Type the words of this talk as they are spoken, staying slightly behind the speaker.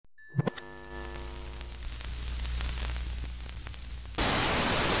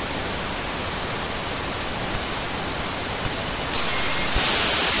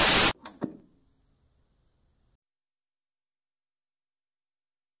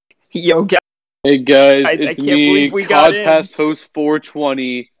Yo, Hey guys, guys, I it's can't me, believe we got in. Codpast host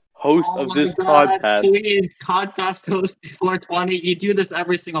 420, host Oh of my this god, podcast. please, Codpast host 420. You do this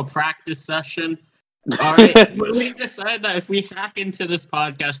every single practice session. Alright, we decided that if we hack into this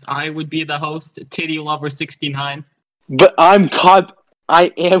podcast, I would be the host, Titty Lover 69. But I am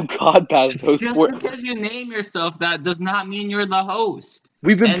Codpast host Just 4. because you name yourself that does not mean you're the host.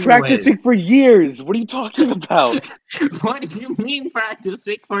 We've been Anyways. practicing for years. What are you talking about? What do you mean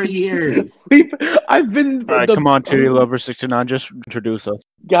practicing for years? I've been. All right, come on, Titty Lover 69, just introduce us.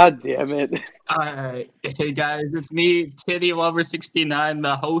 God damn it! Alright, hey guys, it's me, Titty Lover 69,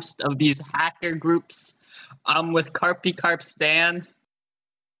 the host of these hacker groups. I'm with carpycarpstan.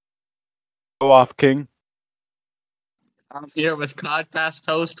 Go off, King. I'm here with Codpast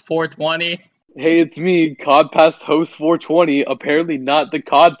host 420. Hey, it's me, Codpast host 420. Apparently not the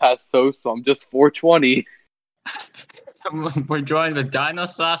Codpast host, so I'm just 420. We're joined with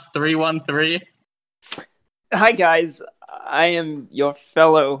Dinosauce 313. Hi guys, I am your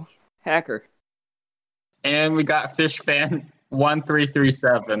fellow hacker. And we got Fishfan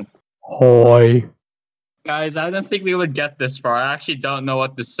 1337. Hoi. Guys, I didn't think we would get this far. I actually don't know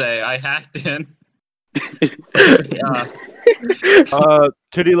what to say. I hacked in. Yeah.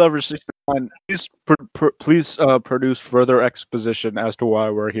 Titty Lover 69, please produce further exposition as to why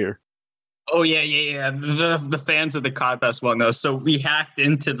we're here. Oh yeah. The fans of the Codpast will know. So we hacked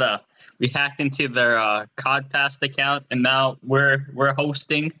into their Codpast account, and now we're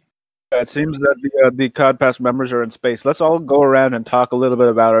hosting. It seems that the Codpass members are in space. Let's all go around and talk a little bit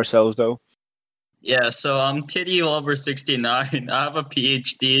about ourselves, though. Yeah, so I'm Titty Lover 69. I have a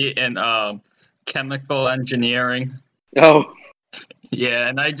PhD in chemical engineering. Oh. Yeah,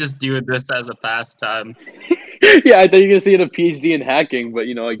 and I just do this as a pastime. Yeah, I thought you were gonna say you had a PhD in hacking, but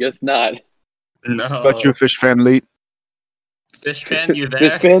I guess not. No. But you, Fishfan Leet. Fishfan, you there?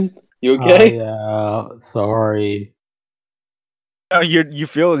 Fishfan, you okay? Sorry.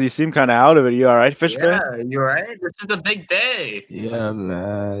 You seem kind of out of it. You all right, Fishfan? Yeah, you right? This is the big day. Yeah,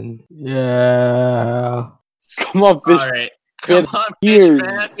 man. Yeah. Come on, Fish. All right. Come on, years.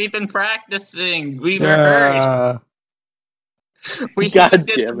 Fishfan. We've been practicing. We've rehearsed. We God even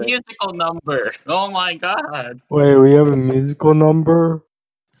did the damn it. musical number. Oh my god. Wait, we have a musical number?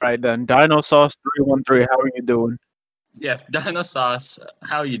 Right then, Dinosauce 313. How are you doing? Yeah, Dinosauce,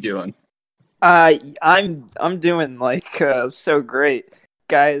 how you doing? I'm doing so great,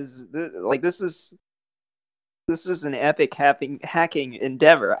 guys. This is an epic hacking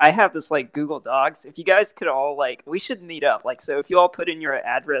endeavor. I have this Google Docs. If you guys could all we should meet up. So if you all put in your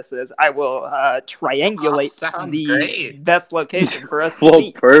addresses, I will triangulate the great. best location for us to Well,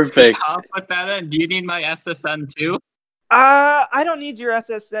 meet. perfect. I'll put that in. Do you need my SSN too? I don't need your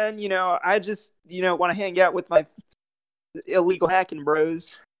SSN. I just want to hang out with my illegal hacking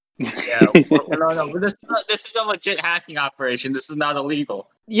bros. Yeah, no. This is a legit hacking operation. This is not illegal.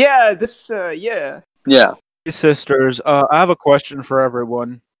 Yeah, yeah. Yeah. Hey, sisters, I have a question for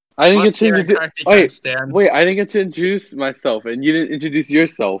everyone. I didn't Let's get hear to it, introduce. Carpycarpstan. Wait, I didn't get to introduce myself, and you didn't introduce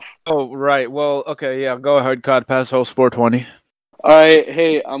yourself. Oh, right. Well, okay, yeah. Go ahead, Codpass host 420. Alright,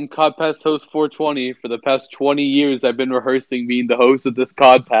 hey, I'm Codpast host 420. For the past 20 years, I've been rehearsing being the host of this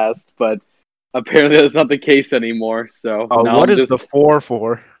Codpast, but apparently that's not the case anymore, so now What I'm is the 4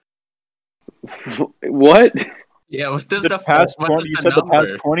 for? What? Yeah, was this The the past what 20, was you the said the number?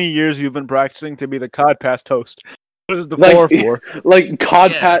 past 20 years you've been practicing to be the Codpast host. What is the Like- 4 for? Like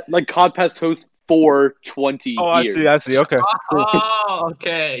Codpast host for 20 Oh, I years. see. Okay. Oh,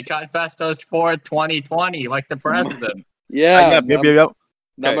 okay. Codpast host for 2020, like the president. Yeah, Yep.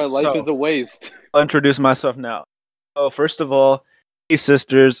 now Okay, my life so- is a waste. I'll introduce myself now. Oh, first of all, hey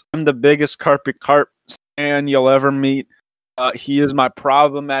sisters, I'm the biggest carpet stan you'll ever meet. He is my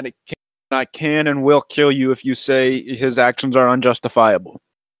problematic king. I can and will kill you if you say his actions are unjustifiable.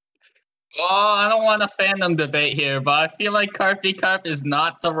 Well, I don't want a fandom debate here, but I feel like Carp is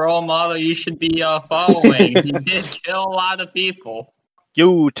not the role model you should be following. He did kill a lot of people.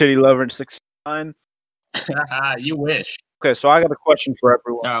 You, Titty Lover 69. You wish. Okay, so I got a question for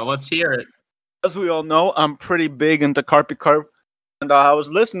everyone. Let's hear it. As we all know, I'm pretty big into carp, and I was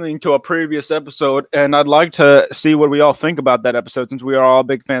listening to a previous episode, and I'd like to see what we all think about that episode, since we are all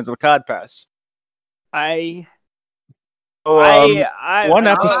big fans of the Codpass. One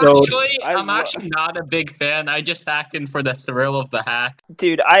episode. I'm actually not a big fan. I just hacked in for the thrill of the hack.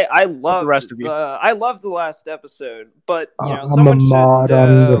 Dude, I love the rest of you. I love the last episode, but I'm someone a mod should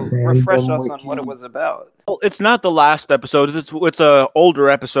on the refresh fandom us on wiki. what it was about. Well, it's not the last episode. It's a older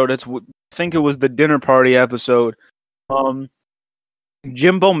episode. I think it was the dinner party episode.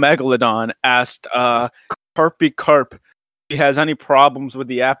 Jimbo Megalodon asked Carp he has any problems with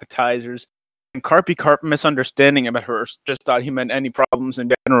the appetizers. And Carp misunderstanding him at first, just thought he meant any problems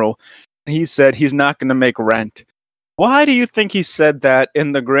in general. He said he's not going to make rent. Why do you think he said that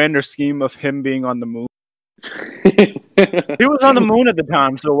in the grander scheme of him being on the moon? He was on the moon at the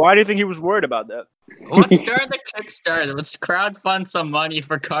time, so why do you think he was worried about that? Let's start the Kickstarter. Let's crowdfund some money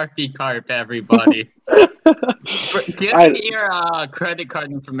for Carp, everybody. Give me your credit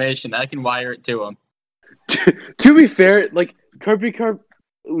card information. I can wire it to him. To be fair, like Carp,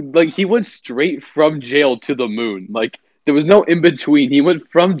 like he went straight from jail to the moon. Like there was no in between. He went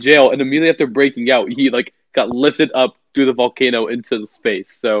from jail, and immediately after breaking out, he like got lifted up through the volcano into the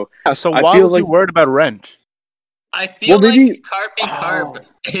space. So yeah, so why was he worried about rent? I feel like Carp,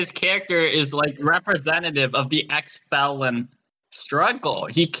 his character is like representative of the ex-felon struggle.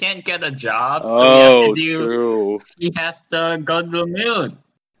 He can't get a job, so he has to go to the moon.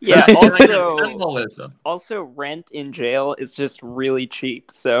 Yeah, symbolism. Also, rent in jail is just really cheap,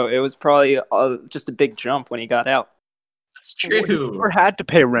 so it was probably just a big jump when he got out. That's true. He never had to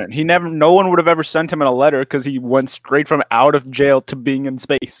pay rent. No one would have ever sent him a letter because he went straight from out of jail to being in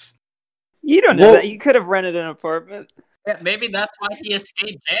space. You don't know that. You could have rented an apartment. Yeah, maybe that's why he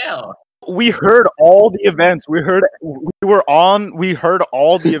escaped jail. We heard all the events. We heard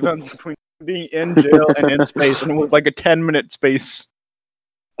all the events between being in jail and in space, and it was like a 10-minute space.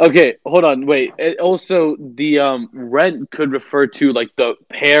 Okay, hold on, wait. Also, the rent could refer to like the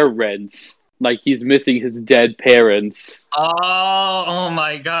parents, like he's missing his dead parents. Oh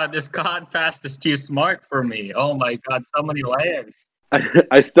my God! This Codpast is too smart for me. Oh my God! So many layers.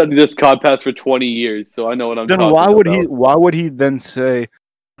 I studied this Codpast for 20 years, so I know what I'm talking about. Then why would he then say,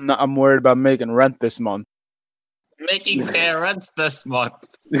 I'm worried about making rent this month? Making parents this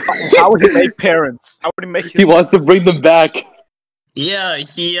month. How would he make parents? How would he make? He wants to bring them back. Yeah,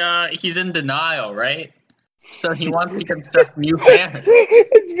 he's in denial, right? So he wants to construct new parents.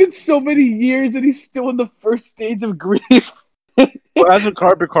 It's been so many years, and he's still in the first stage of grief. Well, as a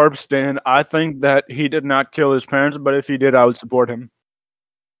Carp stan, I think that he did not kill his parents, but if he did, I would support him.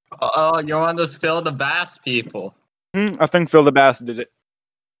 Oh, you're one of those Phil the Bass people. I think Phil the Bass did it.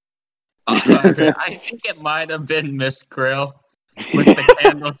 I think it might have been Miss Krill with the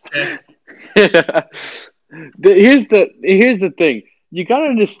candlestick. Here's the thing. You gotta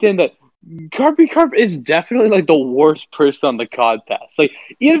understand that Carp is definitely like the worst person on the Codpast. Like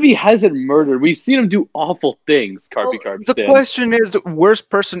even if he hasn't murdered, we've seen him do awful things. Carp. The question is, worst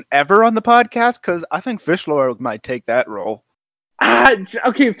person ever on the podcast? Because I think Fishlore might take that role.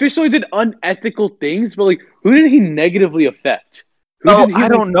 Okay, Fishlore did unethical things, but like, who did he negatively affect? I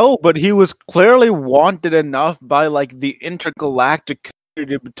don't know, but he was clearly wanted enough by like the intergalactic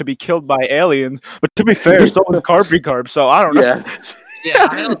community to be killed by aliens. But to be fair, so was Carp, so I don't know. Yeah,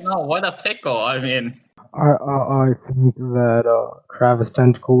 I don't know. What a pickle. I mean, I think that Travis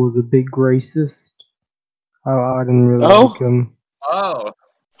Tentacle was a big racist. I didn't really like him. Oh.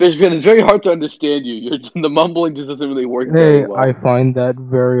 Fishman, it's very hard to understand you. The mumbling just doesn't really work very well. I find that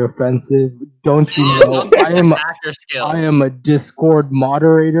very offensive. Don't you know? I am a Discord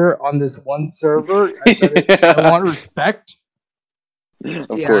moderator on this one server. I want respect. Of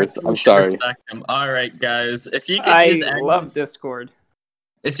course, I'm sorry. Respect him. All right, guys. If you could love Discord.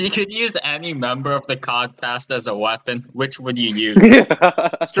 If you could use any member of the Codpast as a weapon, which would you use?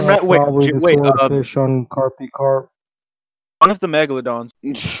 Mr. Matt, wait. Fish on Carp. One of the Megalodons.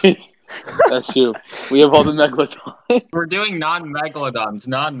 That's true. We have all the Megalodons. We're doing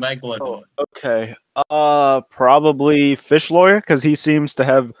non-Megalodons. Oh, okay. Probably Fish Lawyer, because he seems to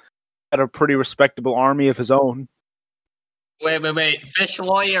have had a pretty respectable army of his own. Wait. Fish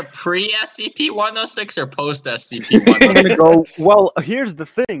Lawyer pre-SCP-106 or post-SCP-106? I'm gonna go. Well, here's the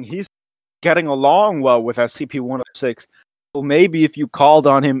thing. He's getting along well with SCP-106. So maybe if you called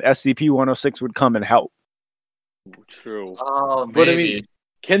on him, SCP-106 would come and help. True. Oh, maybe. But I mean,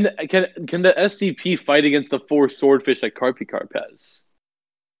 can the SCP fight against the 4 swordfish that Carp has?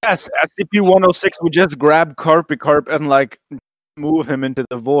 Yes, SCP-106 would just grab Carp and like move him into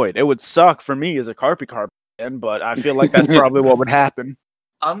the void. It would suck for me as a Carp fan, but I feel like that's probably what would happen.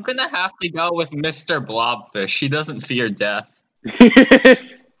 I'm gonna have to go with Mr. Blobfish. He doesn't fear death.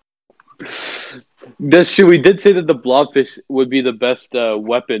 That's true. We did say that the blobfish would be the best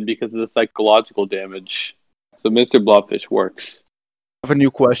weapon because of the psychological damage. So Mr. Blobfish works. I have a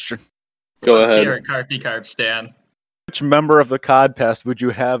new question. Go ahead. Here at carpycarpstan. Which member of the Codpast would you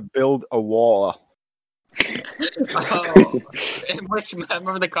have build a wall? Which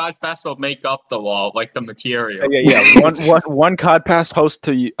member of the Codpast will make up the wall, like the material? Yeah. One Codpast host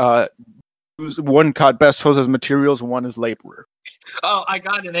to one Codpast host as materials, one is laborer. Oh, I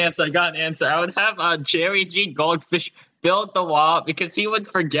got an answer. I would have Jerry G. Goldfish build the wall because he would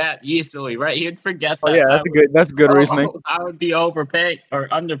forget easily, right? He would forget that. Oh yeah, that's good reasoning. I would be overpaying or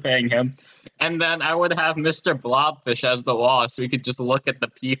underpaying him, and then I would have Mr. Blobfish as the wall, so we could just look at the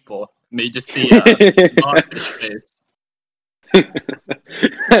people and they just see Blobfish face.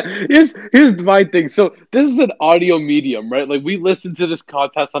 here's my thing. So this is an audio medium, right? Like we listen to this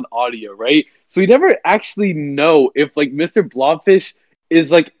podcast on audio, right? So we never actually know if like Mr. Blobfish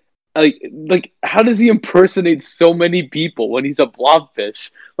is like how does he impersonate so many people when he's a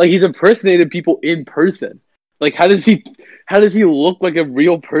blobfish? Like he's impersonated people in person. Like how does he look like a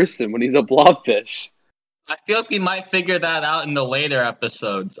real person when he's a blobfish? I feel like we might figure that out in the later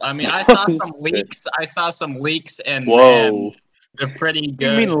episodes. I mean, I saw some leaks, and man, they're pretty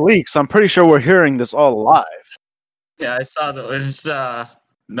good. You mean leaks? I'm pretty sure we're hearing this all live. Yeah, I saw that. It was,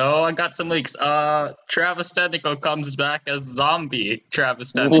 no, I got some leaks. Travis Tentacle comes back as zombie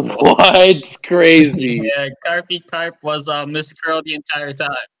Travis Tentacle. What? Crazy. Yeah, Carpy Carp was Miss Curl the entire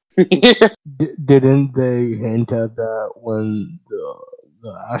time. Didn't they hint at that when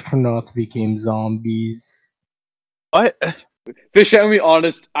the astronauts became zombies? What? Fish, I'm be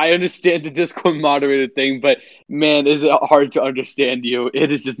honest, I understand the Discord moderator thing, but man, is it hard to understand you.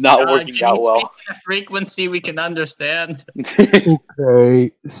 It is just not working out well. Speak in a frequency we can understand.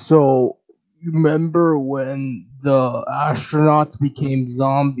 Okay, so remember when the astronauts became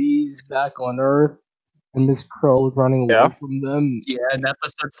zombies back on Earth and Miss Crow was running away from them? Yeah, in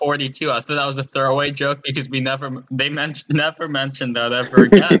episode 42. I thought that was a throwaway joke because never mentioned that ever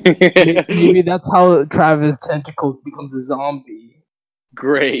again. Maybe that's how Travis Tentacle becomes a zombie.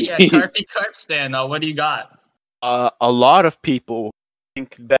 Great. Yeah, carpycarpstan, what do you got? A lot of people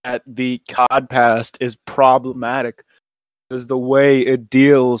think that the Codpast is problematic because the way it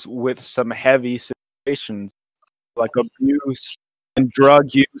deals with some heavy situations like abuse and drug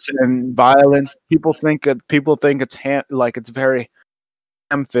use and violence. People think it's it's very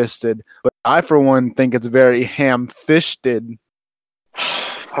ham-fisted, but I for one think it's very ham-fisted.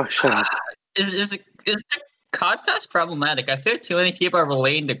 Fuck, shut up. Is the Codpast problematic? I feel too many people are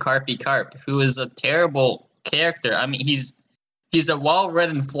relating to Carpy Carp, who is a terrible character. I mean, he's a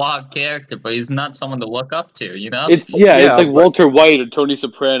well-written, flawed character, but he's not someone to look up to, you know? It's like Walter White or Tony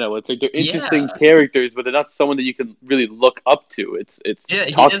Soprano. It's like they're interesting characters, but they're not someone that you can really look up to. It's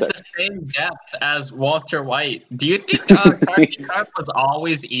he toxic. has the same depth as Walter White. Do you think Carpy Carp was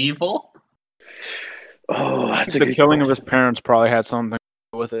always evil? Oh, that's the killing of his parents probably had something to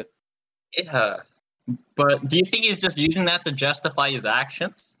do with it. Yeah, but do you think he's just using that to justify his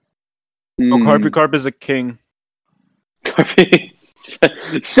actions? Oh, Carpy Carp is a king.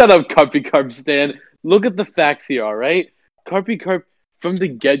 Shut up, carpycarpstan. Look at the facts here, alright? Carpy Carp, from the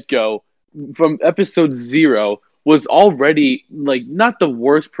get-go, from episode 0, was already, not the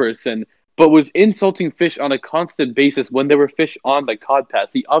worst person, but was insulting fish on a constant basis when there were fish on the Codpast.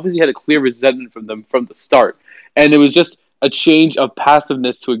 He obviously had a clear resentment from them from the start, and it was just a change of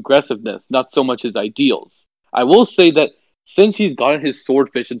passiveness to aggressiveness, not so much his ideals. I will say that since he's gotten his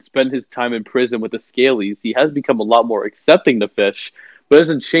swordfish and spent his time in prison with the Scalies, he has become a lot more accepting to fish, but it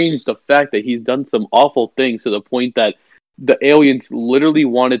doesn't change the fact that he's done some awful things to the point that the aliens literally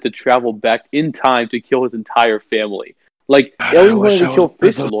wanted to travel back in time to kill his entire family. Aliens wanted to kill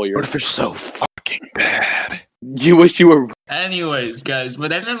fish lawyers. Swordfish so fucking bad. You wish you were... Anyways, guys,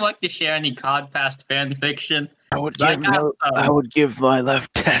 would anyone like to share any Codpast fan fiction? I would give my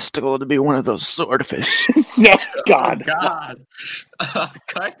left testicle to be one of those swordfish. Oh, God.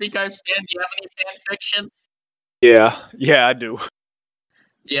 Carpy Carpstan, do you have any fan fiction? Yeah, I do.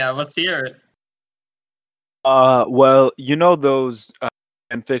 Yeah, let's hear it. Well, you know those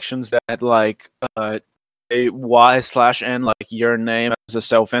fan fictions that a Y/N your name as a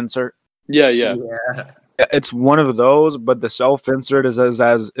self-insert? Yeah. It's one of those, but the self-insert is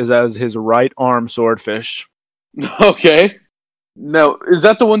as his right arm swordfish. Okay. Now, is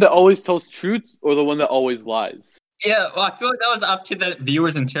that the one that always tells truth or the one that always lies? Yeah, well, I feel like that was up to the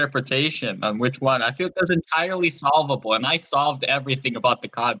viewer's interpretation on which one. I feel like that was entirely solvable, and I solved everything about the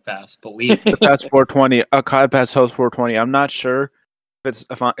Codpast, believe me. That's 420. A Codpast tells 420. I'm not sure if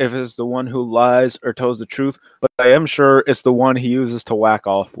it's the one who lies or tells the truth, but I am sure it's the one he uses to whack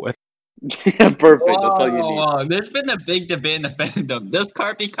off with. Perfect. That's all you need. There's been a big debate in the fandom. Does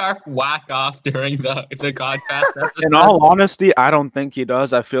Carpy Carp whack off during the Codpast episode? In all honesty, I don't think he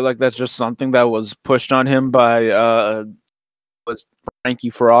does. I feel like that's just something that was pushed on him by was Frankie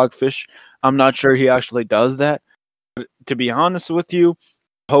Frogfish. I'm not sure he actually does that. But to be honest with you,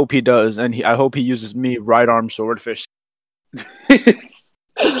 I hope he does, and I hope he uses me right arm swordfish.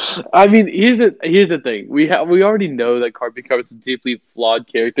 I mean, here's the thing. We already know that Carpy Carp is a deeply flawed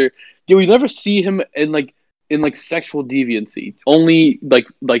character. We never see him in in like sexual deviancy, only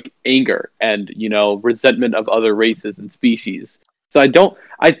like anger and resentment of other races and species. So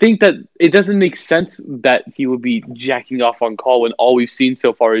I think that it doesn't make sense that he would be jacking off on call when all we've seen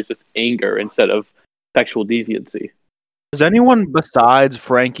so far is just anger instead of sexual deviancy. Has anyone besides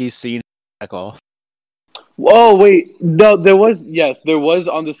Frankie seen him jack off? Whoa, wait, no, there was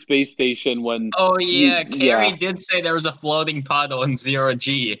on the space station when. Oh yeah, Carrie yeah. did say there was a floating puddle in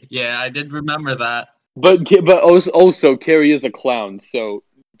 0G. Yeah, I did remember that. But also Carrie is a clown, so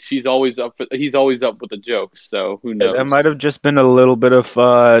he's always up with the jokes. So who knows? That might have just been a little bit of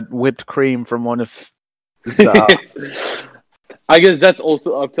whipped cream from one of his, I guess that's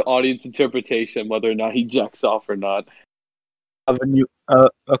also up to audience interpretation whether or not he jacks off or not.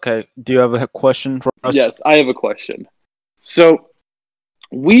 Okay, do you have a question for us? Yes, I have a question. So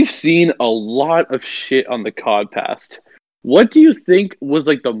we've seen a lot of shit on the Codpast. What do you think was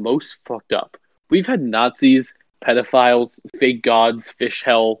like the most fucked up? We've had Nazis, pedophiles, fake gods, fish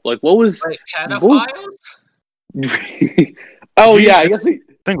hell. Like, what was? Wait, pedophiles? Oh yeah, I guess. I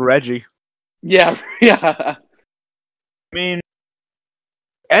think Reggie. Yeah. I mean,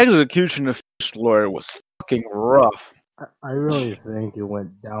 execution of Fish Lawyer was fucking rough. I really think it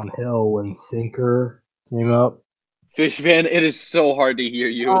went downhill when Sinker came up. Fish Van, it is so hard to hear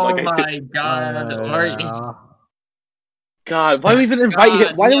you. Oh like my god! God, why do we even invite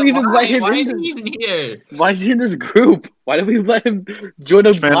him? Why do we even let him in? Why is he even here? Why is he in this group? Why do we let him join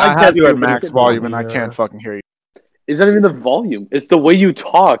a Man, podcast I have you at group? max volume and I can't fucking hear you. It's not even the volume. It's the way you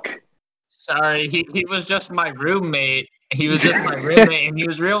talk. Sorry, he was just my roommate. He was just my roommate, and he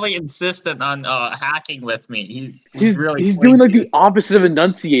was really insistent on hacking with me. He's really he's doing like the opposite of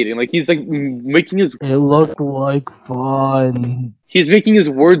enunciating. Like he's like making his. It looked like fun. He's making his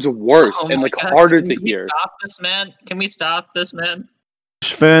words worse and like harder to hear. Can we stop this, man?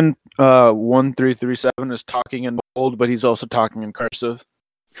 Finn 1337 is talking in bold, but he's also talking in cursive.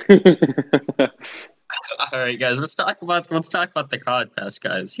 All right, guys, let's talk about the Codpast,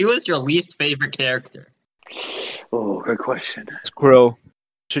 guys. Who was your least favorite character? Oh, good question. Krill.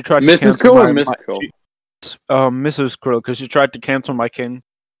 She tried Mrs. to cancel Krill or Miss Krill? Mrs. Krill, because she tried to cancel my king.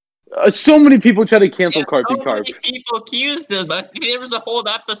 So many people try to cancel Carpy So Carp. many people accused him. I think there was a whole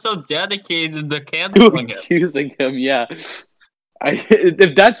episode dedicated to canceling him. Accusing him, yeah.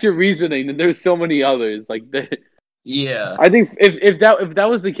 If that's your reasoning, then there's so many others. Like, yeah. I think if that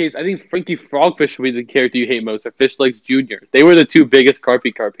was the case, I think Frankie Frogfish would be the character you hate most, or Fish Legs Jr. They were the two biggest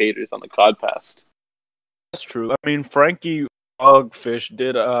Carpy Carp haters on the Codpast. That's true. I mean, Frankie Frogfish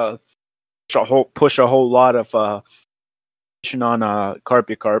did push a whole lot of on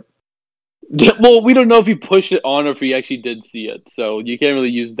Carpy Carp. Well, we don't know if he pushed it on or if he actually did see it, so you can't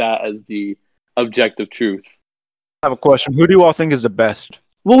really use that as the objective truth. I have a question. Who do you all think is the best?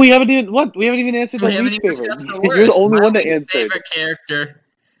 Well, we haven't even answered the least favorite. You're the only one that answered. My favorite character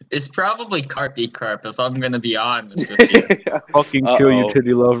is probably Carpy Carp, if I'm gonna be honest with you. Fucking kill you,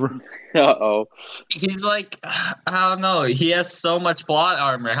 titty lover. Uh-oh. He's like, I don't know. He has so much plot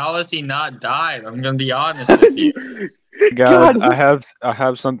armor. How has he not died? I'm gonna be honest with you. Guys, I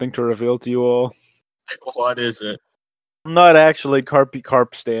have something to reveal to you all. What is it? I'm not actually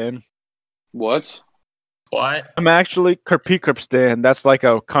carpycarpstan. What? What? I'm actually carpycarpstan. That's like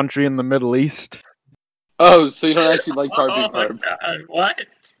a country in the Middle East. Oh, so you don't actually like Carpy Carp? What?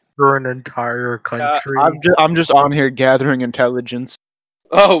 For an entire country. I'm just on here gathering intelligence.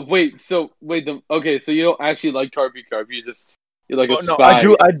 Oh wait, so you don't actually like Carpy Carp? You're like a spy.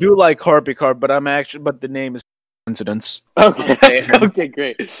 No, I do like Carpy Carp, but the name is coincidence. Okay, okay,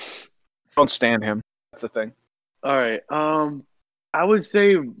 great. Don't stand him. That's the thing. All right. I would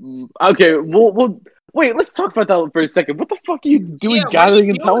say okay. We'll wait. Let's talk about that for a second. What the fuck are you doing gathering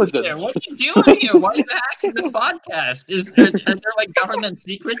intelligence? What are you doing here? Why are you hacking this podcast? Are there like government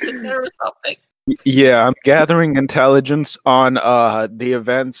secrets in there or something? Yeah, I'm gathering intelligence on the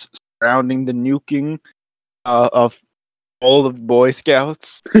events surrounding the nuking of all of Boy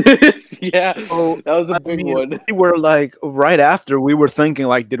Scouts. Yeah, that was a big one. We were like, right after, we were thinking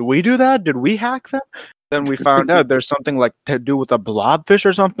like, did we do that? Did we hack them? Then we found out there's something like to do with a blobfish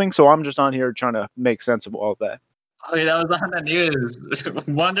or something. So I'm just on here trying to make sense of all that. Oh, yeah, that was on the news.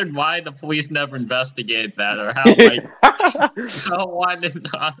 Wondered why the police never investigated that, or how no one did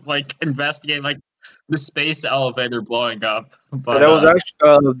not investigate the space elevator blowing up. But that was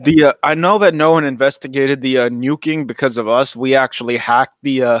actually I know that no one investigated the nuking because of us. We actually hacked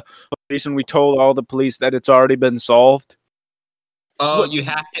the police, and we told all the police that it's already been solved. Oh, you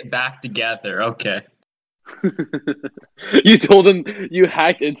hacked it back together. Okay. You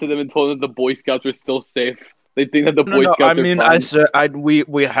hacked into them and told them the Boy Scouts were still safe. They think that the Boy Scouts are fine. I said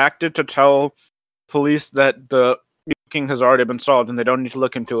we hacked it to tell police that the nuking has already been solved and they don't need to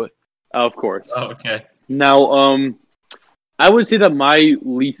look into it. Of course. Oh, okay. Now, I would say that my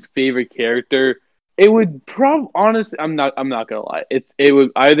least favorite character, it would honestly, I'm not gonna lie, it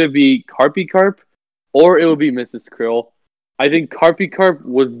would either be Carpycarp or it would be Mrs. Krill. I think Carpycarp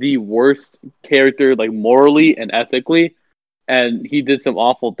was the worst character, like morally and ethically, and he did some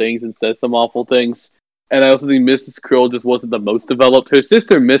awful things and said some awful things. And I also think Mrs. Krill just wasn't the most developed. Her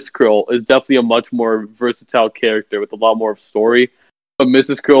sister, Miss Krill, is definitely a much more versatile character with a lot more story. But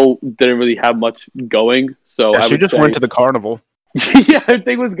Mrs. Krill didn't really have much going, so Yeah, she just went to the carnival. yeah, her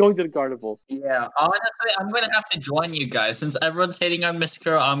thing was going to the carnival. Yeah, honestly, I'm gonna have to join you guys. Since everyone's hating on Miss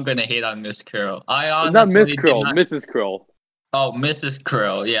Krill, I'm gonna hate on Miss Krill. I honestly Not Miss did Krill, not- Mrs. Krill. Oh, Mrs.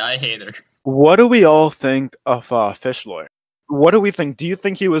 Krill. Yeah, I hate her. What do we all think of Fish Lawyer? What do we think? Do you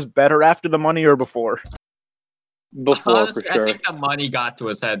think he was better after the money or before? Before, Honestly, for sure. I think the money got to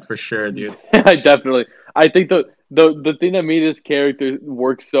his head for sure, dude. I definitely. I think the thing that made his character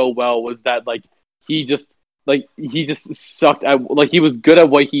work so well was that he just sucked at, like, he was good at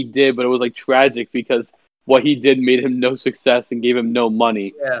what he did, but it was like tragic because what he did made him no success and gave him no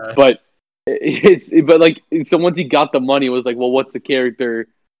money. Yeah. But so once he got the money, it was like, well, what's the character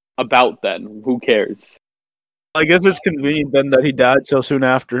about then? Who cares? I guess it's convenient then that he died so soon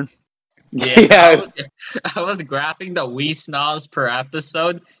after. Yeah, I was graphing the wee snoz per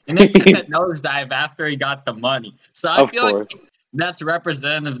episode, and it took a nosedive after he got the money. So I feel like that's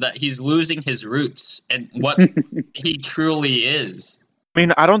representative that he's losing his roots and what he truly is. I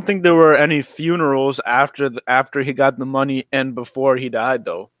mean, I don't think there were any funerals after he got the money and before he died,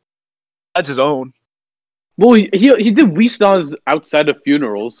 though. That's his own. Well, he did wee snoz outside of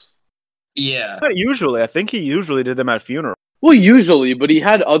funerals. Yeah. Not usually. I think he usually did them at funerals. Well, usually, but he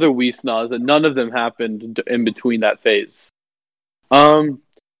had other wee snoz, and none of them happened in between that phase.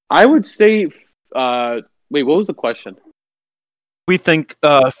 I would say, wait, what was the question? We think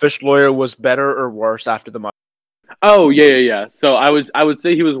Fish Lawyer was better or worse after the money. Oh, yeah. So I would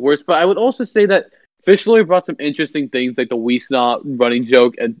say he was worse, but I would also say that Fish Lawyer brought some interesting things, like the wee snoz running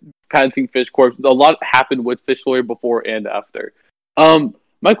joke and patenting fish corpse. A lot happened with Fish Lawyer before and after.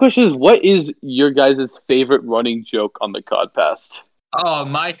 My question is, what is your guys' favorite running joke on the Codpast? Oh,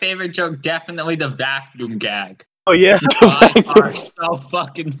 my favorite joke, definitely the vacuum gag. Oh, yeah. Are so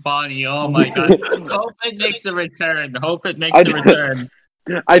fucking funny. Oh my god. Hope it makes a return.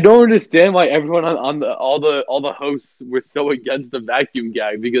 I don't understand why everyone on all the hosts were so against the vacuum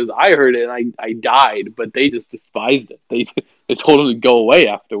gag, because I heard it and I died, but they just despised it. They told him to go away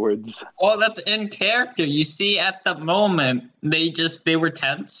afterwards. Well, that's in character. You see, at the moment, they were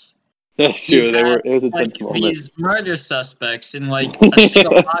tense. That's true. It was a tense moment. These murder suspects in a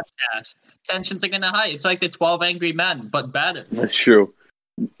single podcast. Tensions are gonna high. It's like the 12 Angry Men, but better. That's true.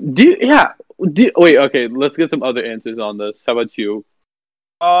 Wait, okay, let's get some other answers on this. How about you?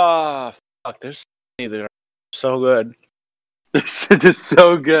 Fuck, there's neither. So good. It's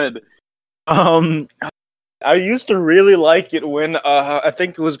so good. I used to really like it when I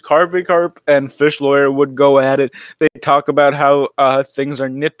think it was Carpycarp and Fish Lawyer would go at it. They'd talk about how things are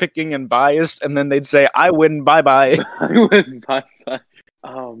nitpicking and biased, and then they'd say, "I win, bye-bye." I win, bye-bye.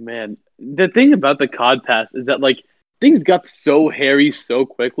 Oh man, the thing about the Codpast is that things got so hairy so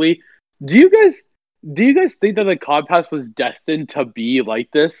quickly. Do you guys think that the Codpast was destined to be like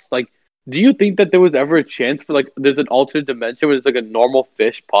this? Do you think that there was ever a chance for there's an alternate dimension where it's a normal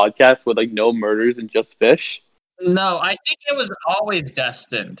fish podcast with no murders and just fish? No, I think it was always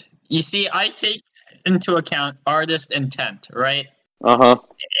destined. You see, I take into account artist intent, right? Uh-huh.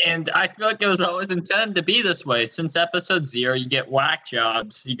 And I feel like it was always intended to be this way. Since episode 0, you get whack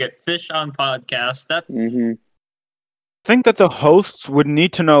jobs, you get fish on podcasts. Mm-hmm. I think that the hosts would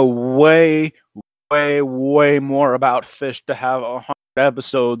need to know way, way, way more about fish to have 100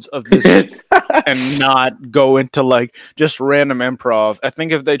 episodes of this and not go into just random improv. I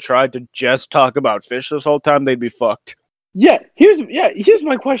think if they tried to just talk about fish this whole time, they'd be fucked. Here's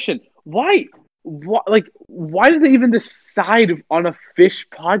my question. Why did they even decide on a fish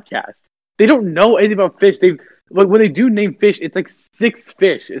podcast? They don't know anything about fish. When they do name fish, it's 6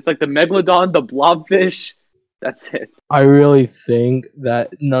 fish. It's the megalodon, the blobfish. That's it. I really think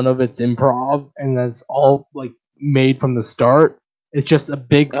that none of it's improv and that's all made from the start. It's just a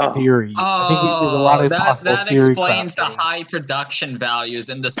big theory. I think there's a lot of possible that theory explains crafting. the high production values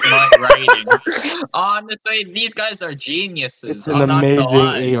and the smart writing. Honestly, these guys are geniuses. It's an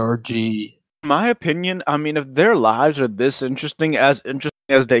amazing ARG. In my opinion, I mean, if their lives are this interesting as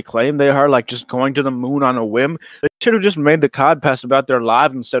they claim they are, just going to the moon on a whim, they should have just made the Codpast about their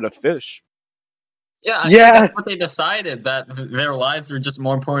lives instead of fish. Yeah, I Yeah. think that's what they decided, that their lives were just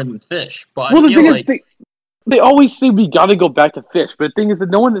more important than fish. But Well, I the feel thing like is, they always say we gotta go back to fish, but the thing is that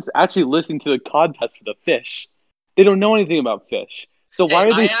no one is actually listening to the Codpast for the fish. They don't know anything about fish. So why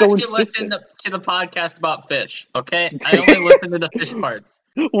are I they so actually insistent? listened to the podcast about fish. Okay, I only listen to the fish parts.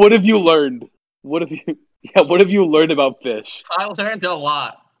 What have you learned? What have you? Yeah, what have you learned about fish? I learned a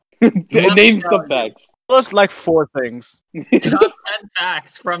lot. Let me Name tell some you. facts. Plus, like 4 things. Top 10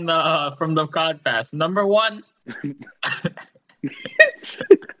 facts from the Codpast. Number 1,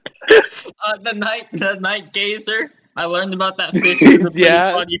 the night gazer. I learned about that fish. It's a pretty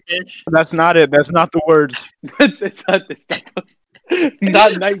Yeah. funny fish. That's not it. That's not the words. it's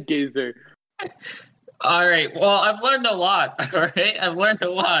not night gazer. All right. Well, I've learned a lot. All right, I've learned a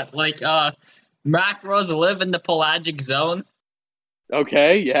lot. Like macros live in the pelagic zone.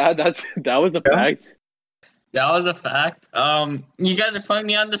 Okay, yeah, that was a fact. That was a fact. You guys are putting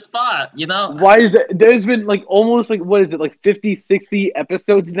me on the spot. You know. Why is it? There's been like almost like what is it like 50, 60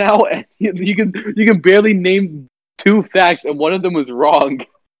 episodes now, and you can barely name 2 facts, and one of them was wrong.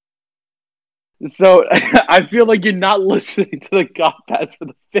 So I feel like you're not listening to the Codpast for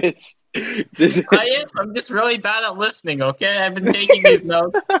the fish. I am. I'm just really bad at listening. Okay, I've been taking these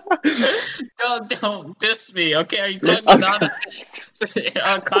notes. Don't diss me. Okay, are you calling me not a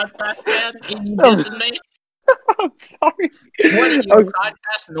Codpast fan? Are you dissing me? I'm sorry. What are you, a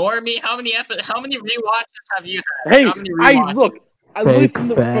Codpast normie? How many rewatches have you had? Hey, How many I rewatches? look. I Fake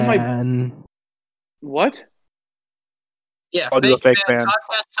look from my fan. what? Yeah, I'll do a fake fan.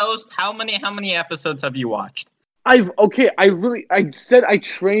 Codpast host. How many episodes have you watched? I said I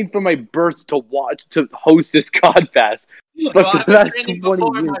trained from my birth to host this Codpast. But Well, for I've the been last training 20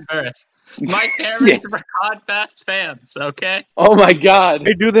 before years. my birth. My Shit. parents were Codpast fans. Okay. Oh my god.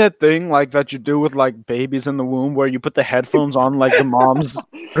 They do that thing like that you do with like babies in the womb, where you put the headphones on like the mom's.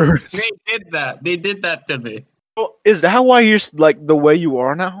 They did that. They did that to me. Well, is that why you're like the way you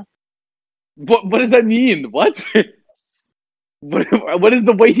are now? What does that mean? What? What is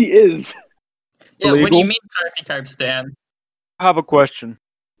the way he is? Yeah. What do Illegal? you mean, carpycarpstan? I have a question.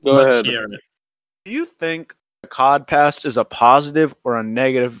 Go Let's ahead. hear it. Do you think the Codpast is a positive or a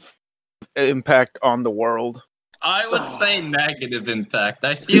negative impact on the world? I would say negative impact.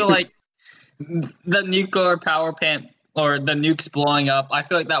 I feel like the nuclear power plant or the nukes blowing up, I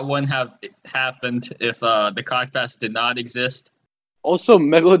feel like that wouldn't have happened if the Codpast did not exist. Also,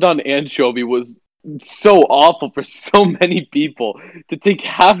 Megalodon anchovy was so awful for so many people. To take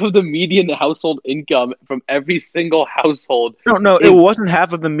half of the median household income from every single household. No, it wasn't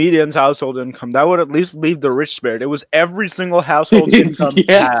half of the median's household income. That would at least leave the rich spared. It was every single household's income.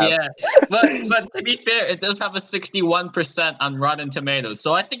 Yeah. Yeah, but to be fair, it does have a 61% on Rotten Tomatoes,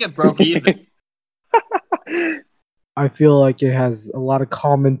 so I think it broke even. I feel like it has a lot of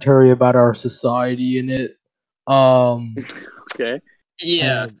commentary about our society in it. Okay.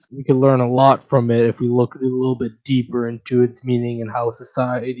 Yeah, And we can learn a lot from it if we look a little bit deeper into its meaning and how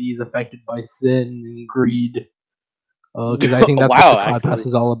society is affected by sin and greed. Because I think that's Wow, what the Codpast actually.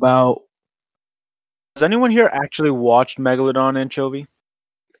 is all about. Has anyone here actually watched Megalodon anchovy?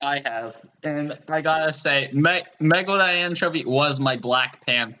 I have, and I gotta say, Megalodon Anchovy was my Black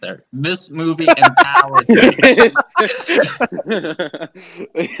Panther. This movie empowered me.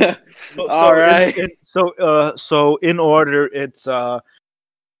 All right. So in order, it's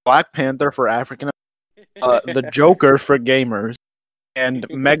Black Panther for African, the Joker for gamers, and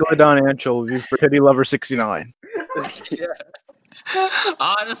Megalodon anchovy for Titty Lover 69.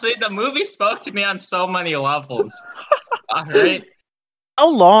 Honestly, the movie spoke to me on so many levels. All right. How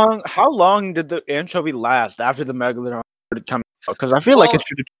long did the anchovy last after the Megalodon started coming out? Because I feel like it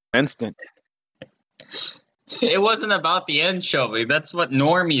should have been instant. It wasn't about the anchovy. That's what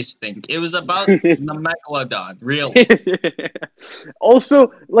normies think. It was about the Megalodon, really.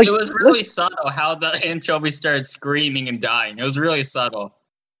 Also, like It was really subtle how the anchovy started screaming and dying. It was really subtle.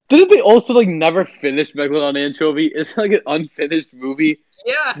 didn't they also like never finish Megalodon anchovy? It's like an unfinished movie.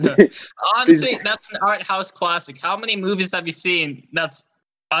 Yeah. Honestly, that's an art house classic. How many movies have you seen that's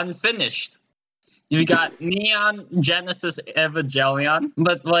unfinished? You got Neon Genesis Evangelion,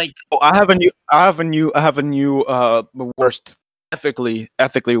 but like Oh, I have a new worst, ethically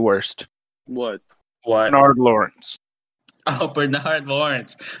worst. What? Bernard Lawrence. oh, Bernard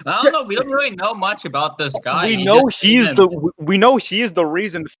Lawrence. I don't know. We don't really know much about this guy. We He know just came in. we know he's the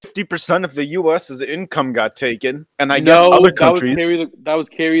reason 50% of the U.S.'s income got taken, and I guess other countries. That was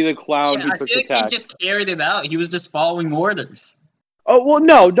Carrie the Clown Yeah, who I took feel the like he tax. just carried it out. He was just following orders. Oh well,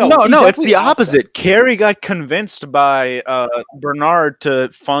 no, No, he it's the definitely asked opposite. Carrie got convinced by Bernard to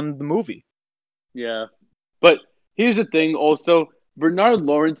fund the movie. that. Yeah, but here's the thing. Also, Bernard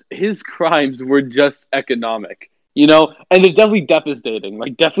Lawrence, his crimes were just economic, you know, and they're definitely devastating.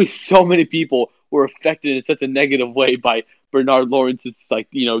 Like, definitely so many people were affected in such a negative way by Bernard Lawrence's, like,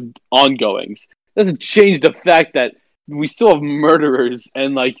 you know, ongoings. Doesn't change the fact that we still have murderers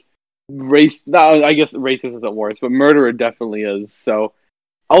and, like, race. No, I guess racist isn't worse, but murderer definitely is. So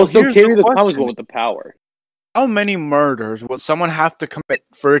I'll still Here's carry the the comics question. with the power. How many murders would someone have to commit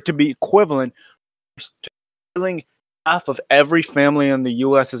for it to be equivalent to killing half of every family in the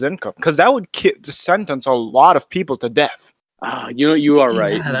U.S.'s income? Because that would sentence a lot of people to death. You know, you are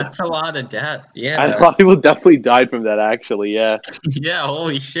right. Yeah, that's a lot of death. A Yeah. lot of people definitely died from that, actually, yeah. Yeah,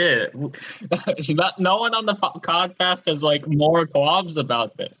 holy shit. No one on the Codpast has like more qualms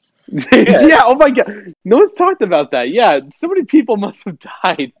about this. Yeah, oh my god. No one's talked about that. Yeah, so many people must have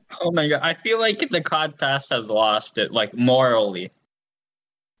died. Oh my god, I feel like the Codpast has lost it, like morally.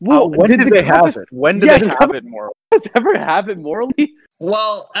 Well, when did they have it? When did Yeah, they have it more? Does ever have it morally?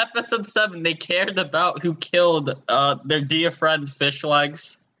 Well, episode 7, they cared about who killed their dear friend Fish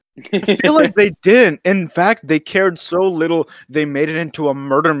Legs. I feel like they didn't. In fact, they cared so little they made it into a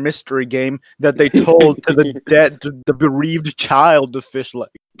murder mystery game that they told to the bereaved child of Fish Leg.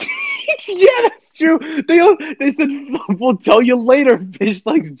 Yeah, that's true. They said we'll tell you later, Fish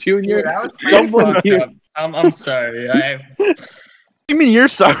Legs Jr. Yeah, that was pretty Someone fucked here. up. I'm sorry. You mean you're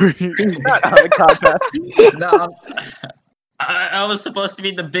sorry? Not on the Codpast. No, I was supposed to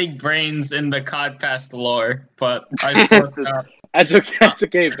be the big brains in the Codpast lore, but I fucked up. That's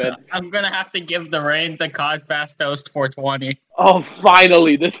okay, man. I'm gonna have to give the reign to Codpast host 420. Oh,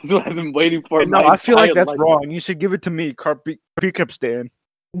 finally! This is what I've been waiting for. No, my I feel like entire that's life. wrong. You should give it to me, carpycarpstan.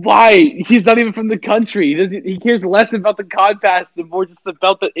 Why? He's not even from the country. He cares less about the Codpast and more just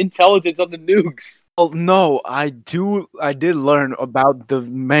about the intelligence of the nukes. Well, no, I did learn about the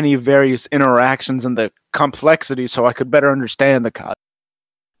many various interactions and the complexity, so I could better understand the Cod.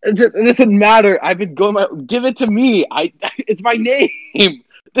 It doesn't matter. I've been going. Give it to me. It's my name.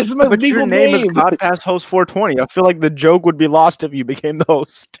 This is my But legal your name is Codpast Host 420. I feel like the joke would be lost if you became the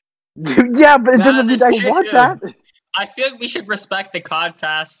host. Yeah, but it doesn't mean That I is want true. that. I feel like we should respect the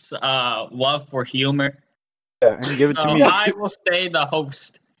Codpast's love for humor. Yeah, and give it to So me. I will stay the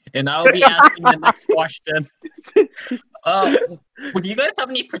host, and I will be asking the next question. Do you guys have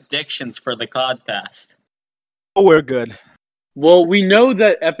any predictions for the Codpast? Oh, we're good. Well, we know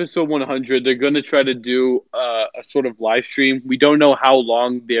that episode 100, they're going to try to do a sort of live stream. We don't know how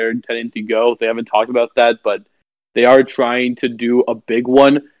long they're intending to go. They haven't talked about that, but they are trying to do a big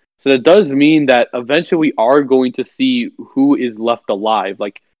one. So that does mean that eventually we are going to see who is left alive.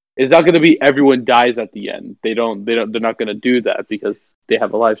 Like, it's not going to be everyone dies at the end. They're not going to do that because they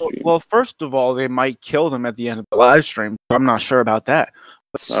have a live stream. Well, first of all, they might kill them at the end of the live stream. I'm not sure about that.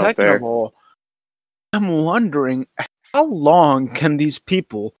 But second fair. of all, I'm wondering how long can these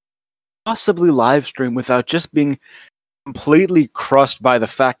people possibly live stream without just being completely crushed by the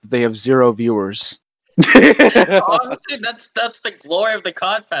fact that they have 0 viewers? Honestly, that's the glory of the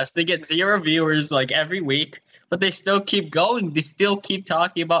Codpast. They get 0 viewers like every week, but they still keep going. They still keep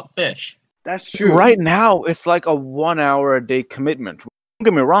talking about fish. That's true. Right now, it's like a 1 hour a day commitment. Don't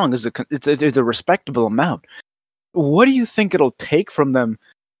get me wrong; it's a respectable amount. What do you think it'll take from them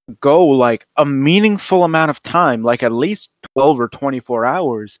to go like a meaningful amount of time, like at least 12 or 24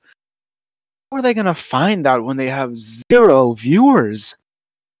 hours? How are they gonna find out when they have 0 viewers?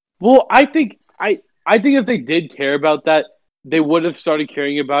 Well, I think if they did care about that, they would have started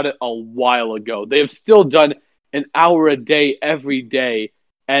caring about it a while ago. They have still done an hour a day every day,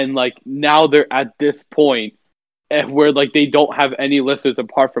 and like now they're at this point where like they don't have any listeners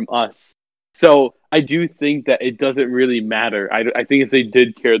apart from us. So I do think that it doesn't really matter. I think if they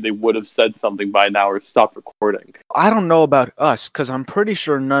did care, they would have said something by now or stopped recording. I don't know about us because I'm pretty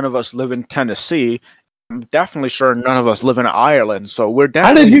sure none of us live in Tennessee. I'm definitely sure none of us live in Ireland. So we're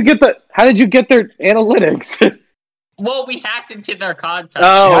definitely. How did you get their analytics? Well, we hacked into their Codpast.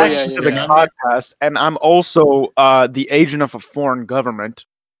 Oh, hacked yeah, into yeah, the yeah. Codpast, and I'm also the agent of a foreign government.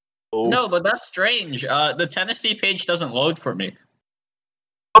 So, No, but that's strange. The Tennessee page doesn't load for me.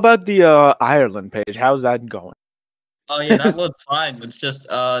 how about the Ireland page? How's that going? Oh yeah, that loads fine. It's just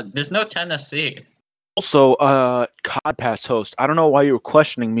there's no Tennessee. Also, Codpast host, I don't know why you were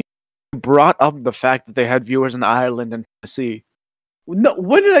questioning me. You brought up the fact that they had viewers in Ireland and Tennessee. No,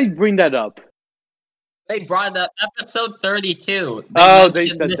 when did I bring that up? They brought up episode 32. Oh, mentioned they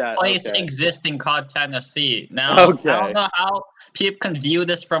said this that, place okay. exists in COD Tennessee. Now, I Okay. don't know how people can view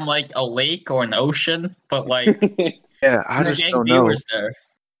this from like a lake or an ocean, but like Yeah, I they're just getting don't know. viewers there.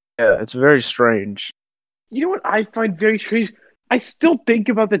 Yeah, it's very strange. You know what I find very strange? I still think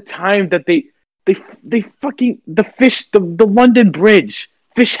about the time that they they fucking the London Bridge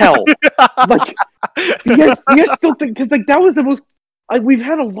fish hell. Like, do you guys still think, because like that was the most, like, we've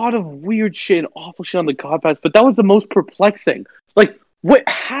had a lot of weird shit and awful shit on the Codpast, but that was the most perplexing. Like, what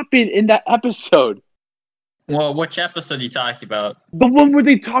happened in that episode? Well, which episode are you talking about? The one where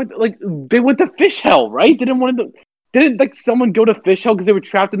they talked, like, they went to fish hell, right? Didn't like someone go to fish hell because they were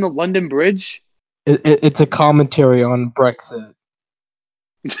trapped in the London Bridge? It's a commentary on Brexit.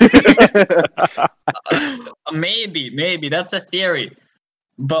 Maybe that's a theory,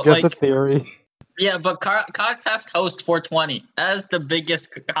 but Just like a theory. yeah, but Codpast host 420 as the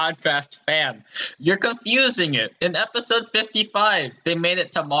biggest Codpast fan, you're confusing it. In episode 55, they made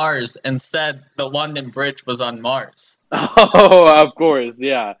it to Mars and said the London Bridge was on Mars. Oh, of course,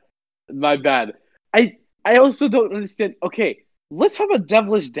 yeah. My bad. I also don't understand. Okay, let's have a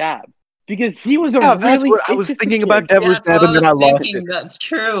devilish dab. Because he was a that's really what I was thinking about Devilish That's Dab, what and then I I was lost thinking. it. That's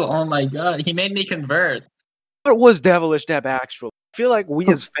true. Oh my god, he made me convert. What was Devilish Dab actually? I feel like we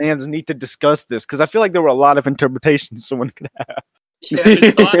as fans need to discuss this because I feel like there were a lot of interpretations someone could have. Yeah,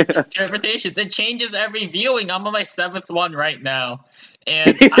 there's a lot of interpretations. It changes every viewing. I'm on my 7th one right now,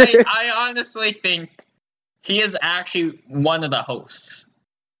 and I honestly think he is actually one of the hosts.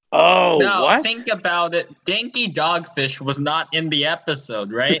 Oh, Now, what? think about it. Dinky Dogfish was not in the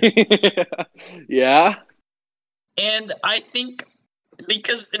episode, right? Yeah. And I think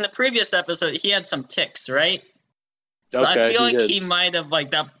because in the previous episode he had some tics, right? So I Okay, feel he like did. he might have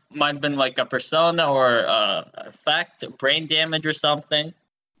like that might have been like a persona or effect, brain damage or something.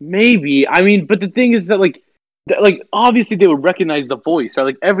 Maybe. I mean, but the thing is that like obviously they would recognize the voice, right?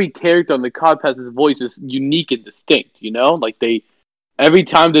 Like every character on the Codpast's voice is unique and distinct, you know? Like every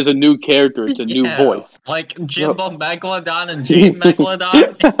time there's a new character, it's a new voice. Like Jimbo Megalodon and Jade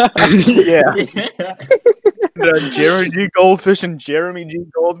Megalodon. Yeah. Jeremy G. Goldfish and Jeremy G.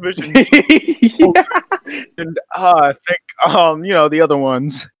 Goldfish and I think the other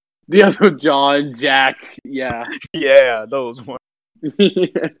ones. The other John, Jack, yeah. Yeah, those ones.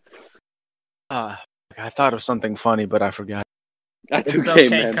 I thought of something funny, but I forgot. That's It's okay,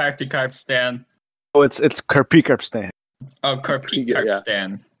 okay, man. carpycarpstan. Oh, it's carpycarpstan. Oh,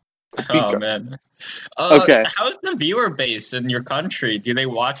 carpycarpstan. Oh Carpycarp. man. Okay. How's the viewer base in your country? Do they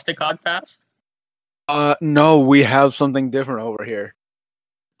watch the Codpast? No, we have something different over here.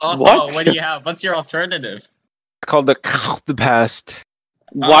 Oh, What? what do you have? What's your alternative? It's called the Codpast.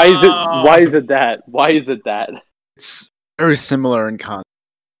 Why is Oh. it that? Why is it that? It's very similar in concept.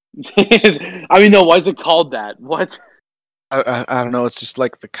 I mean, no. Why is it called that? What? I don't know. It's just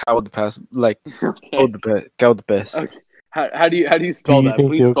like the Codpast, like Okay. Codpast. Okay. How do you Do spell you that? think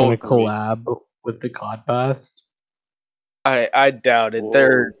Please they're spell going it to for me. collab with the Codpast? I doubt it.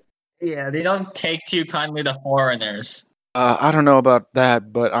 Whoa. Yeah, they don't take too kindly to foreigners. I don't know about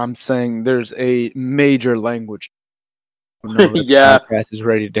that, but I'm saying there's a major language. The Yeah. Codpast is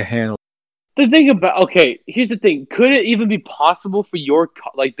ready to handle. The thing about here's the thing. Could it even be possible for your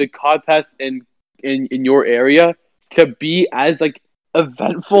the Codpast in your area to be as like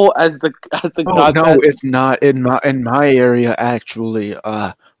eventful as the Oh Codpast? no, it's not in my area actually.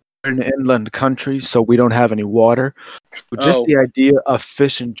 We're an inland country, so we don't have any water. But just Oh. the idea of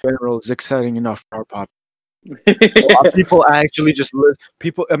fish in general is exciting enough for our population. People actually just live.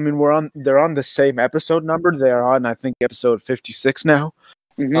 People, I mean, they're on the same episode number. They're on, I think, episode 56 now.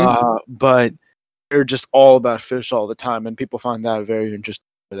 Mhm. But they're just all about fish all the time, and people find that very interesting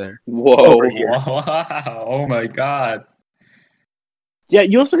over there. Whoa. Over here. Wow! Oh my god! Yeah,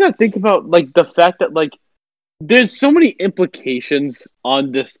 you also got to think about like the fact that like there's so many implications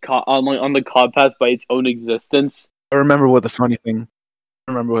on this on the Codpast by its own existence. I remember what the funny thing.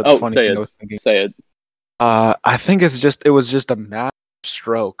 I remember what the Oh, funny say thing it. I was thinking. Say it. I think it was just a massive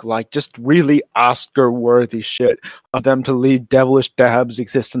stroke, like just really Oscar-worthy shit of them to leave Devilish Dab's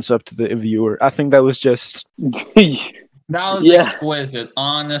existence up to the viewer. I think that was just. That was Yeah. exquisite.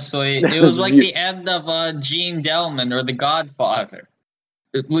 Honestly, That it was was like beau- the end of Gene Delman or The Godfather.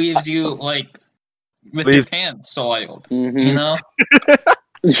 It leaves you like with your Leaves- pants soiled. Mhm. You know?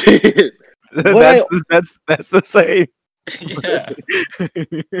 That's the same. Yeah.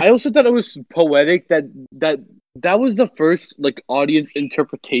 I also thought it was poetic that was the first like audience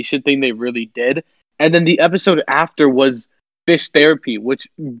interpretation thing they really did, and then the episode after was fish therapy, which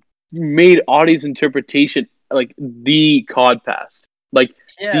made audience interpretation like the Codpast. Like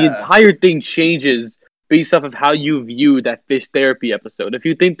the entire thing changes based off of how you view that fish therapy episode. If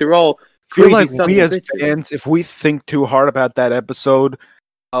you think they're all I feel crazy like sons we of as bitches. fans, if we think too hard about that episode,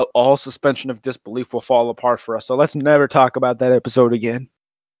 all suspension of disbelief will fall apart for us. So let's never talk about that episode again.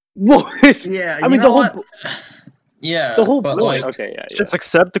 Well, Yeah, I mean, you know the whole what? Yeah, The whole but point. like, Okay, yeah. Just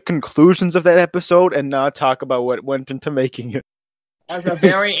accept the conclusions of that episode and not talk about what went into making it. as a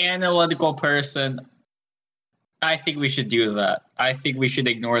very analytical person, I think we should do that. I think we should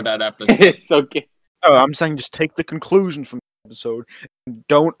ignore that episode. It's okay. Oh, I'm saying just take the conclusions from the episode and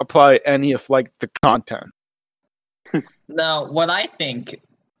don't apply any of like the content. Now, what I think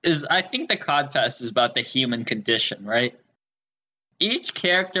is, I think the Codpast is about the human condition, right? Each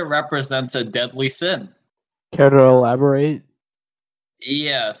character represents a deadly sin. Care to elaborate?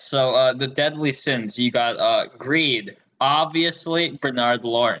 Yeah, so the deadly sins, you got greed. Obviously, Bernard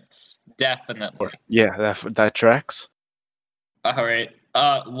Lawrence. Definitely. Yeah, that tracks. Alright.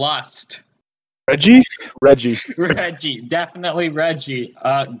 Lust. Reggie. Reggie. Definitely Reggie.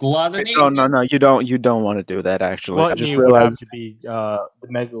 Gluttony. No, you don't want to do that. Actually, I just Gluttony would have realized. to be the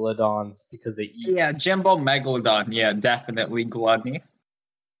megalodons because they eat. Yeah, Jimbo Megalodon. Yeah, definitely Gluttony.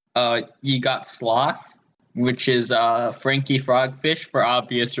 You got Sloth, which is Frankie Frogfish for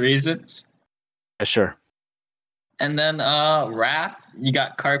obvious reasons. Yeah, sure. And then Wrath, you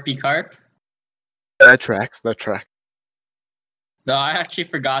got Carpy Carp. That tracks. No, I actually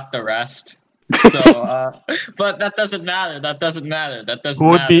forgot the rest. So, but that doesn't matter. Who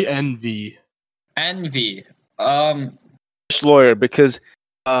would be Envy? Envy. Fish lawyer, because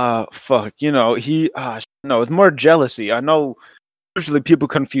fuck, he no, it's more jealousy. I know usually people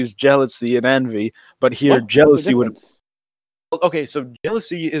confuse jealousy and envy, but here What? jealousy What's the would. difference? Okay, so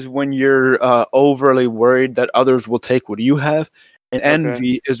jealousy is when you're overly worried that others will take what you have, and Okay.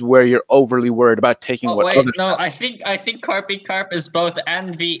 envy is where you're overly worried about taking Oh what wait, others. no, I think Carpy Carp is both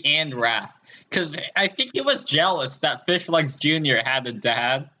envy and wrath. Because I think he was jealous that Fishlegs Jr. had a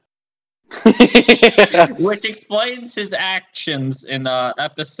dad, which explains his actions in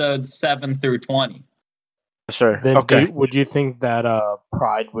episodes 7 through 20. Sure. Then Okay. would you think that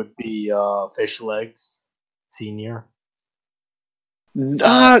Pride would be Fish Legs Senior? No,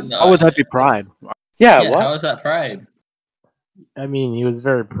 How would that be pride? Yeah, yeah, what? how is that pride? I mean, he was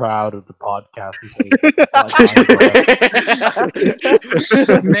very proud of the podcast until he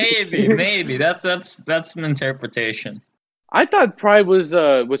got Maybe that's an interpretation. I thought Pride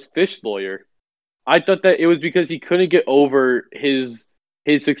was Fish Lawyer. I thought that it was because he couldn't get over his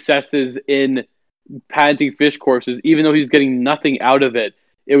successes in patenting fish corpses, even though he was getting nothing out of it.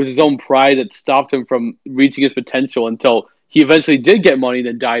 It was his own pride that stopped him from reaching his potential until he eventually did get money,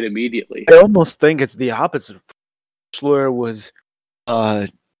 then died immediately. I almost think it's the opposite. Schluer was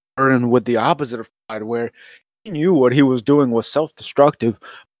burdened with the opposite of pride, where he knew what he was doing was self-destructive,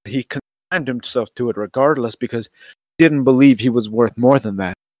 but he consigned himself to it regardless because he didn't believe he was worth more than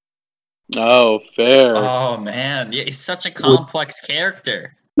that. Oh, fair. Oh man, yeah, he's such a complex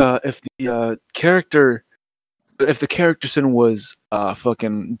character. If the character sin was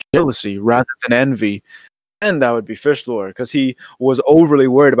fucking jealousy rather than envy, then that would be Fish Lore, because he was overly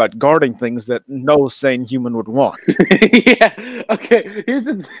worried about guarding things that no sane human would want. Yeah. Okay. Here's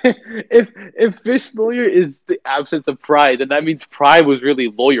the thing. If Fish Lawyer is the absence of pride, then that means Pride was really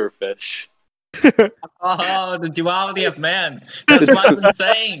Lawyer Fish. Oh, the duality of man. That's what I've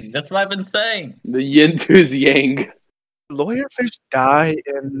been saying. The yin to his yang. Lawyerfish die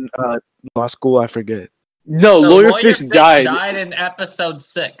in law school, I forget. No, Lawyer Fish died. Died in episode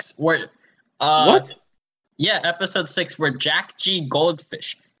 6. Where What? Yeah, episode 6, where Jack G.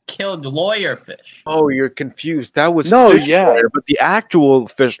 Goldfish killed Lawyer Fish. Oh, you're confused. That was No, Fish yeah. Lawyer, but the actual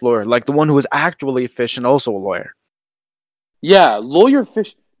Fish Lawyer, like the one who was actually a fish and also a lawyer. Yeah, Lawyer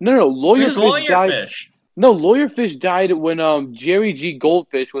Fish. No, Lawyer Who's Fish Lawyer died. Fish? No, Lawyer Fish died when Jerry G.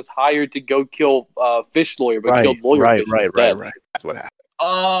 Goldfish was hired to go kill Fish Lawyer, but killed Lawyer Fish instead. Right. That's what happened.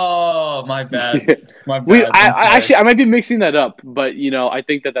 Oh, my bad. Yeah. My bad. I might be mixing that up, but I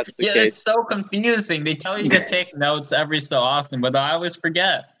think that's the Yeah, case. it's so confusing. They tell you to take notes every so often, but I always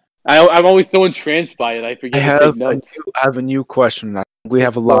forget. I'm always so entranced by it. I forget to take notes. I have a new question. I think we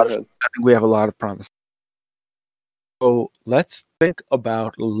have a lot of promise. So let's think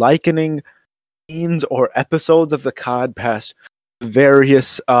about likening scenes or episodes of the Codpast to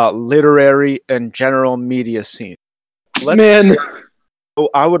various literary and general media scenes. Man, So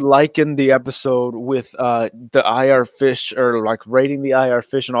I would liken the episode with the IR fish, or like rating the IR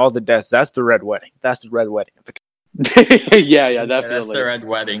fish and all the deaths. That's the Red Wedding. That's the Red Wedding. yeah, That's definitely. the Red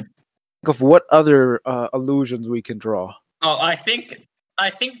Wedding. Think of what other allusions we can draw. Oh, I think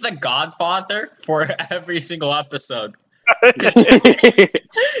The Godfather for every single episode.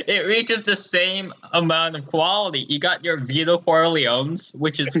 It reaches the same amount of quality. You got your Vito Corleones,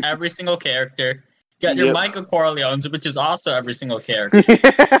 which is every single character. You got your Yep. Michael Corleones, which is also every single character.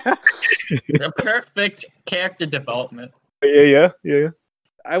 The perfect character development. Yeah.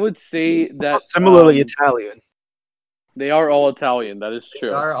 I would say that Similarly Italian. They are all Italian. That is They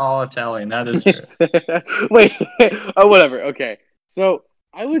true. are all Italian. That is true. Wait, whatever. Okay, so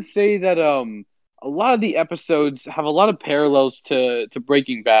I would say that a lot of the episodes have a lot of parallels to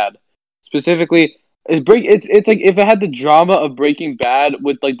Breaking Bad. Specifically, it's like if it had the drama of Breaking Bad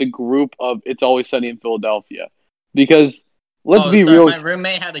with like the group of It's Always Sunny in Philadelphia, because let's be sorry, real. my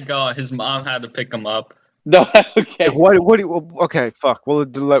roommate had to go. His mom had to pick him up. No, okay. Okay, fuck. We'll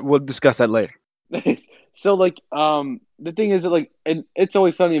discuss that later. So like the thing is that like and It's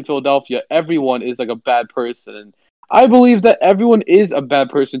Always Sunny in Philadelphia, everyone is like a bad person. And I believe that everyone is a bad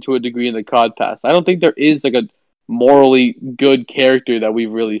person to a degree in the Codpast. I don't think there is like a morally good character that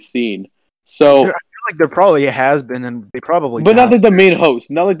we've really seen. So I feel like there probably has been, and they probably but not died. like the main host,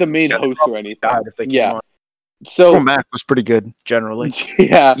 not like the main host or anything. Died if they came Yeah. on. So Mac was pretty good generally.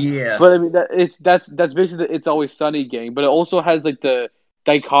 yeah. Yeah. But I mean that's basically the It's Always Sunny gang, but it also has like the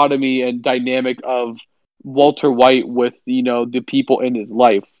dichotomy and dynamic of Walter White with, you know, the people in his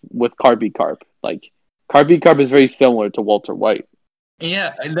life with Carp. Like Carp is very similar to Walter White.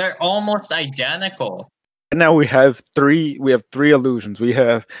 Yeah, they're almost identical. And now we have three illusions. We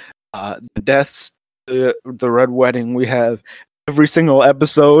have the deaths, the red wedding. We have every single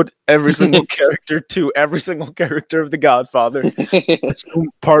episode, every single character to every single character of The Godfather. It's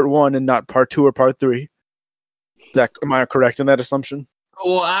part 1 and not part 2 or part 3. Am I correct in that assumption?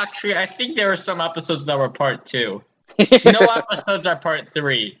 Well, actually, I think there were some episodes that were part 2. No episodes are part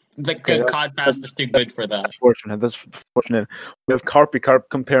 3. The Codpast is too good for that. That's fortunate. We have Carp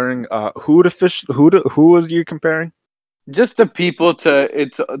comparing who was you comparing? Just the people to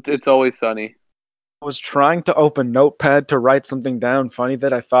It's Always Sunny. I was trying to open Notepad to write something down funny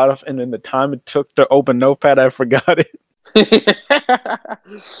that I thought of, and in the time it took to open Notepad, I forgot it.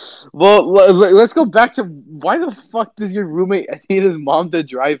 Well, let's go back to why the fuck does your roommate need his mom to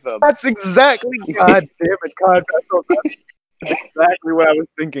drive him? That's exactly, God damn it, God, that's exactly what I was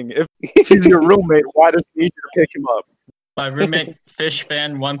thinking. If he's your roommate, why does he need you to pick him up? My roommate,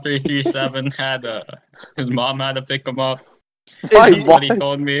 Fishfan1337, had his mom had to pick him up. That's what he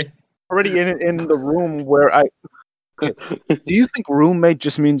told me. Already in the room where I. Do you think roommate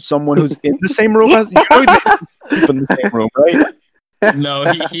just means someone who's in the same room as you? Know they sleep in the same room, right? No,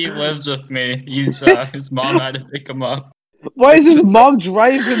 he lives with me. His mom had to pick him up. Why does his mom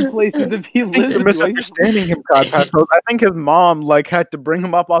drive him places if he I think lives? you're misunderstanding him, Codpast. I think his mom had to bring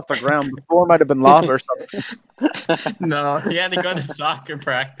him up off the ground. The floor might have been lava or something. No, he had to go to soccer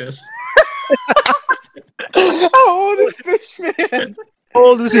practice. How old is Fishman? How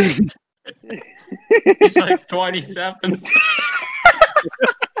old is he? He's like 27.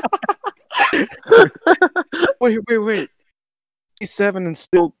 Wait. He's 7 and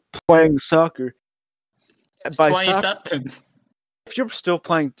still playing soccer. It's By 27. If you're still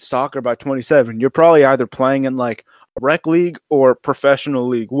playing soccer by 27, you're probably either playing in like a rec league or professional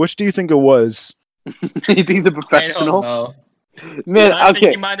league. Which do you think it was? You think he's a professional? I don't know. Man, I think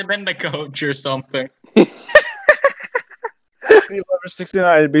okay. he might have been the coach or something.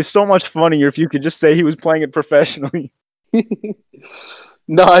 69. It'd be so much funnier if you could just say he was playing it professionally.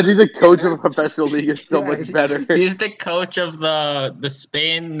 No, I think the coach of a professional league is so much better. He's the coach of the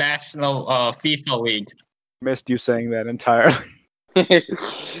Spain national FIFA league. Missed you saying that entirely.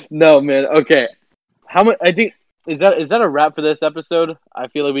 No, man. Okay, how much? I think is that a wrap for this episode? I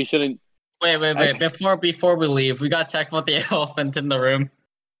feel like we shouldn't. Wait. Before we leave, we gotta talk about the elephant in the room.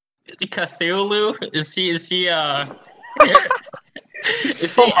 Is he Cthulhu? Is he Is he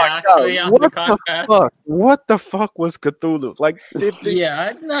actually on the Codpast? What the fuck was Cthulhu? Like,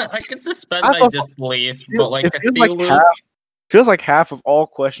 Yeah, I can suspend my disbelief, but like it Cthulhu. feels like half of all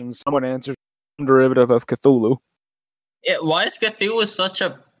questions someone answers some derivative of Cthulhu. Why is Cthulhu such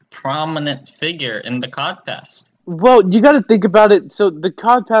a prominent figure in the Codpast? Well, you got to think about it. So the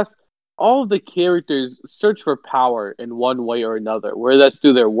Codpast, all of the characters search for power in one way or another, whether that's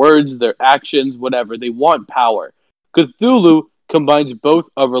through their words, their actions, whatever. They want power. Cthulhu combines both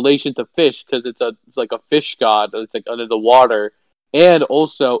a relation to fish because it's like a fish god. It's like under the water, and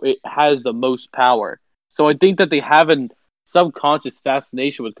also it has the most power. So I think that they have a subconscious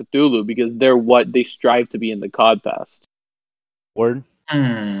fascination with Cthulhu because they're what they strive to be in the Codpast. Word.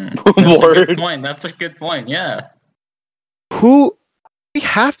 That's a good point. That's a good point. Yeah. We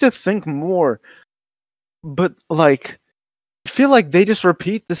have to think more, but like, I feel like they just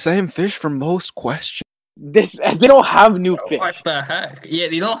repeat the same fish for most questions. They don't have new fish. What the heck? Yeah,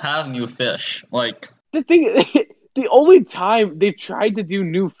 they don't have new fish. Like The thing, the only time they've tried to do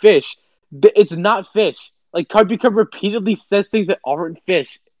new fish, it's not fish. Like Carpycarp repeatedly says things that aren't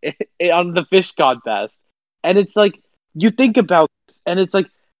fish on the Fish Codpast, and it's like you think about this, and it's like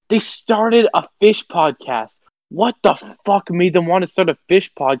they started a fish podcast what the fuck made them want to start a fish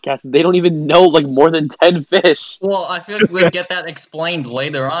podcast? They don't even know like more than 10 fish. Well, I feel like we'll get that explained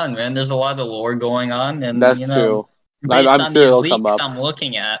later on, man. There's a lot of lore going on, and That's you know, true. based I'm on sure these it'll come leaks up. I'm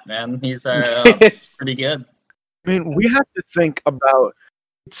looking at, man, these are pretty good. I mean, we have to think about.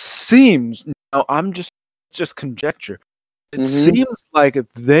 It seems now. I'm just conjecture. It seems like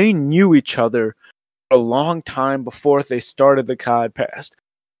they knew each other for a long time before they started the Codpast.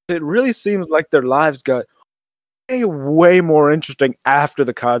 It really seems like their lives got way more interesting after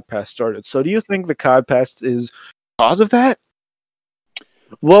the Codpast started. So, do you think the Codpast is cause of that?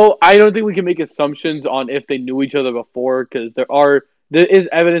 Well, I don't think we can make assumptions on if they knew each other before, because there is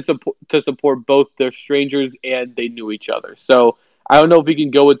evidence to support both they're strangers and they knew each other. So I don't know if we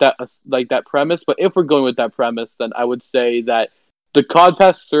can go with that that premise, but if we're going with that premise, then I would say that the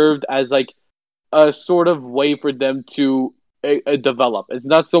Codpast served as like a sort of way for them to develop. It's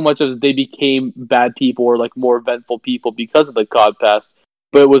not so much as they became bad people or like more eventful people because of the Codpast,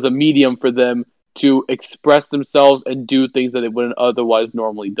 but it was a medium for them to express themselves and do things that they wouldn't otherwise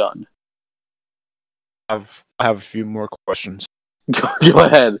normally done. I have a few more questions. Go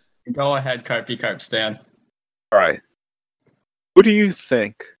ahead. Go ahead, carpycarpstan. All right. Who do you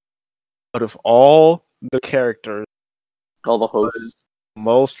think, out of all the characters, All the hosts. was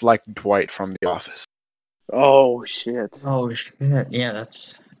most like Dwight from The Office? Oh shit. Oh shit! Yeah,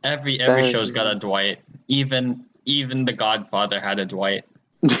 that's every show's got a Dwight. Even The Godfather had a Dwight.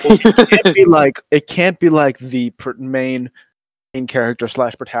 It can't be like the main character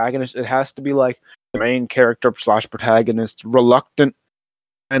 / protagonist. It has to be like the main character / protagonist, reluctant,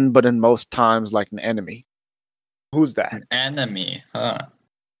 but in most times like an enemy. Who's that? An enemy, huh?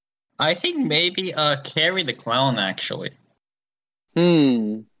 I think maybe Carrie the Clown, actually.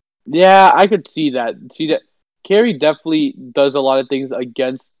 Yeah, I could see that. Carrie definitely does a lot of things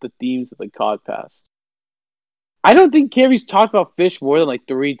against the themes of the Codpast. I don't think Carrie's talked about fish more than like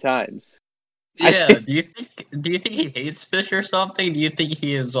 3 times. Yeah, do you think he hates fish or something? Do you think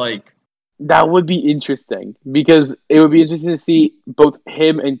he is like... That would be interesting, because it would be interesting to see both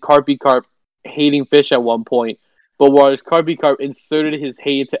him and Carp hating fish at one point, but whereas Carp inserted his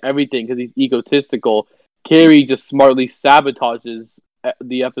hate into everything because he's egotistical, Carrie just smartly sabotages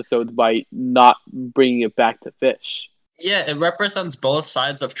the episodes by not bringing it back to fish. Yeah, it represents both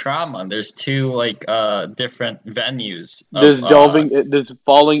sides of trauma. There's 2 like different venues. There's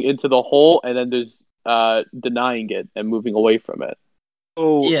falling into the hole, and then there's denying it and moving away from it.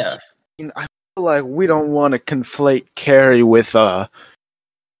 Oh yeah. I feel like we don't want to conflate Carrie with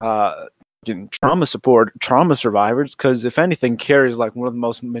trauma survivors, because if anything, Carrie is like one of the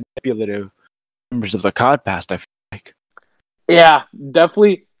most manipulative members of the Codpast, I feel like. Yeah,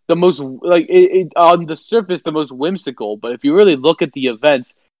 definitely the most, like, it on the surface, the most whimsical, but if you really look at the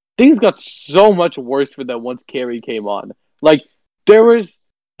events, things got so much worse for them once Carrie came on. Like, it's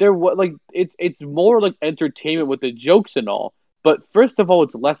more like entertainment with the jokes and all, but first of all,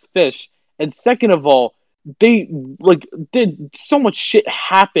 it's less fish, and second of all, did so much shit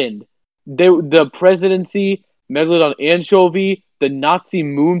happened. The presidency, Megalodon Anchovy, the Nazi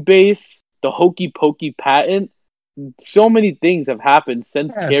moon base, the Hokey Pokey patent. So many things have happened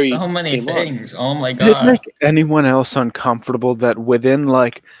since Carrie. So many things. On. Oh my god. Did it make anyone else uncomfortable that within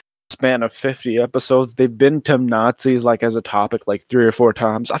like span of 50 episodes they've been to Nazis like as a topic like 3 or 4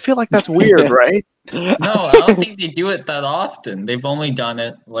 times? I feel like that's weird, right? No, I don't think they do it that often. They've only done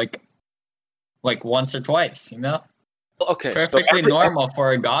it like once or twice, you know? Okay. Perfectly normal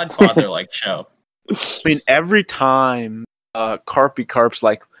for a Godfather like show. I mean, every time Carp's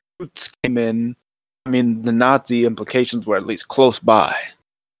like boots came in, I mean, the Nazi implications were at least close by.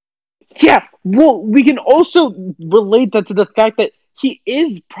 Yeah, well, we can also relate that to the fact that he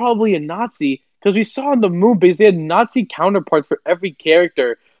is probably a Nazi, because we saw on the moon base they had Nazi counterparts for every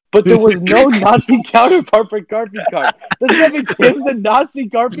character, but there was no Nazi counterpart for Carp. That's what makes him the Nazi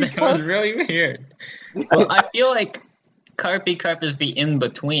Carp. That was really weird. Well, I feel like Carp is the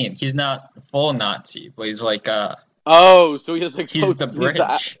in-between. He's not full Nazi, but he's like oh, so he's like he's the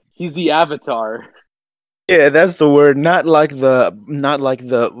bridge. He's the avatar. Yeah, that's the word. Not like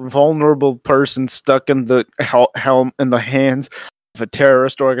the vulnerable person stuck in the helm in the hands of a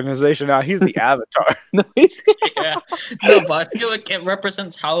terrorist organization. Now he's the avatar. Yeah, no, but I feel like it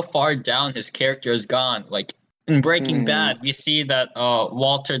represents how far down his character has gone. Like in Breaking Bad, we see that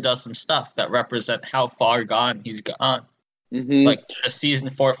Walter does some stuff that represent how far gone he's gone. Like the season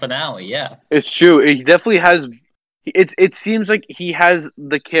 4 finale. Yeah, it's true. He definitely has. It seems like he has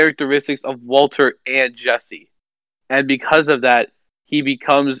the characteristics of Walter and Jesse, and because of that, he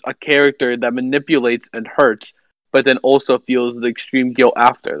becomes a character that manipulates and hurts, but then also feels the extreme guilt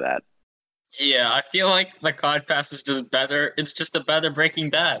after that. Yeah, I feel like the Codpast is just better. It's just a better Breaking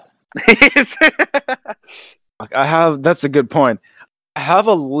Bad. That's a good point. I have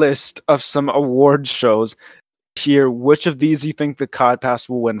a list of some award shows here. Which of these you think the Codpast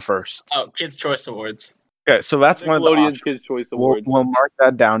will win first? Oh, Kids' Choice Awards. Okay, so that's one of the Nickelodeon's options. Kids' Choice We'll, Awards. we'll mark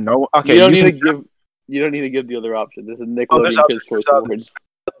that down. No, okay. You don't need can to give. You don't need to give the other option. This is there's Nickelodeon Kids' Choice others. Awards.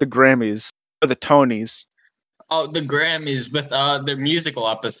 The Grammys or the Tonys. Oh, the Grammys with their musical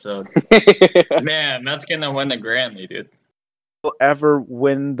episode. Man, that's gonna win the Grammy, dude. Will ever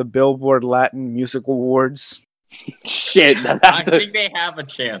win the Billboard Latin Music Awards? Shit. I think they have a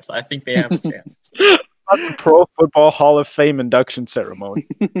chance. The Pro Football Hall of Fame induction ceremony.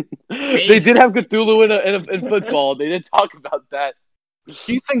 They did have Cthulhu in football. They did talk about that.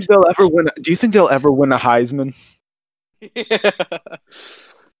 Do you think they'll ever win? Do you think they'll ever win a Heisman?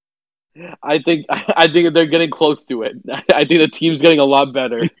 I think they're getting close to it. I think the team's getting a lot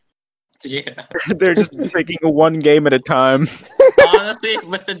better. Yeah. They're just taking a one game at a time. Honestly,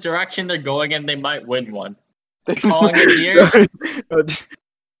 with the direction they're going in, they might win one. Calling it here.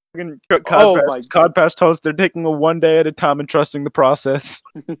 Codpast host, they're taking a one day at a time and trusting the process.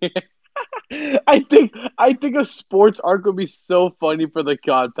 I think a sports arc would be so funny for the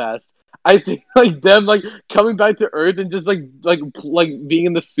Codpast. I think like them like coming back to Earth and just like being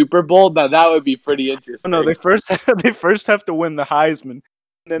in the Super Bowl. That would be pretty interesting. No, they first have to win the Heisman.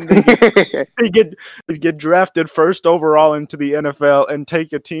 And then they get drafted first overall into the NFL and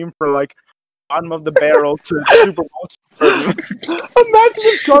take a team for like bottom of the barrel to Super Bowl. Imagine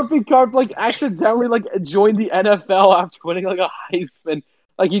if Carp like accidentally like joined the NFL after winning like a Heisman.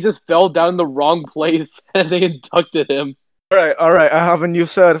 Like he just fell down the wrong place and they inducted him. All right. I have a new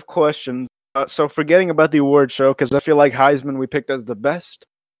set of questions. So forgetting about the award show because I feel like Heisman we picked as the best.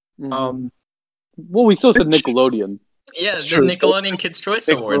 Well, we still said Nickelodeon. Yeah, the true. Nickelodeon Kids' Choice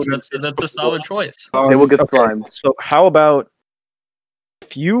Awards. That's a solid choice. They will get slimed. So how about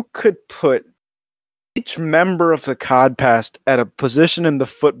if you could put each member of the Codpast at a position in the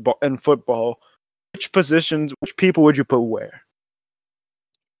football, which people would you put where?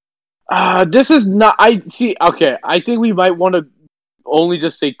 This is not. I see. Okay, I think we might want to only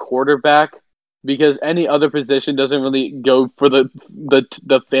just say quarterback because any other position doesn't really go for the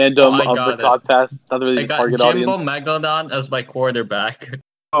fandom of the Codpast. Not really the target Jimbo audience. Megalodon as my quarterback.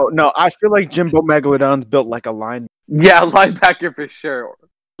 Oh no, I feel like Jimbo Megalodon's built like a line. Yeah, linebacker for sure.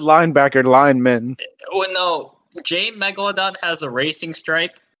 Linebacker, lineman. Oh no, Jay Megalodon has a racing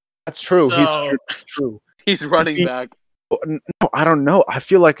stripe. That's true. So... He's true. He's running back. No, I don't know. I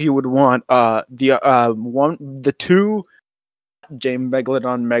feel like you would want the two James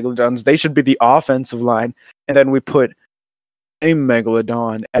Megalodons. They should be the offensive line, and then we put a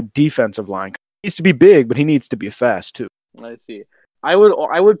Megalodon at defensive line. He needs to be big, but he needs to be fast too. I see. I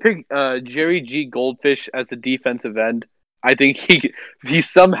would pick Jerry G. Goldfish as the defensive end. I think he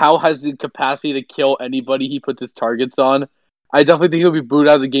somehow has the capacity to kill anybody he puts his targets on. I definitely think he'll be booed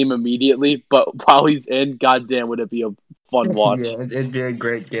out of the game immediately, but while he's in, goddamn, would it be a fun watch. Yeah, it'd be a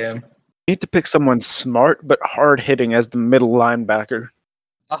great game. You need to pick someone smart but hard hitting as the middle linebacker.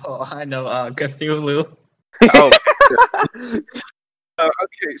 Oh, I know, Cthulhu. Oh.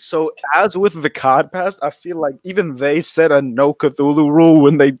 Okay, so as with the Codpast, I feel like even they set a no Cthulhu rule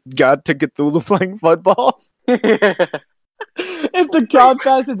when they got to Cthulhu playing football. If the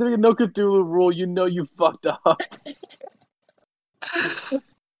Codpast is doing a no Cthulhu rule, you know you fucked up.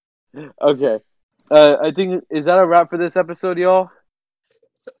 Okay. I think is that a wrap for this episode, y'all?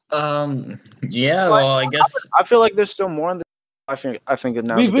 Yeah, well, I guess I feel like there's still more on the I think it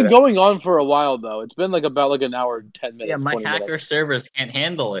now. We've been going on for a while though. It's been like about an hour and 10 minutes. yeah, my hacker minutes. servers can't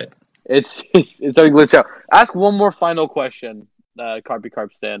handle it. It's starting to glitch out. Ask one more final question,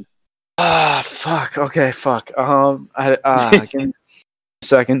 carpycarpstan. Fuck. Okay, fuck. Give me a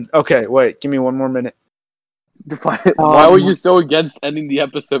second. Okay, wait. Give me one more minute. Why were you so against ending the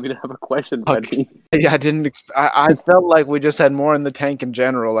episode if you didn't have a question ready? Yeah, I didn't. I felt like we just had more in the tank in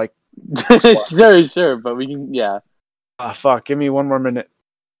general. Like, sure, but we can. Yeah. Fuck. Give me one more minute.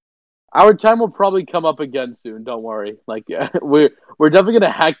 Our time will probably come up again soon. Don't worry. Like, yeah, we're definitely gonna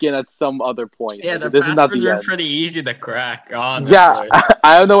hack in at some other point. Yeah, like, the passwords are pretty easy to crack. Honestly. Yeah,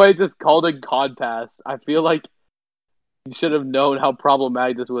 I don't know why I just called it Codpast. I feel like you should have known how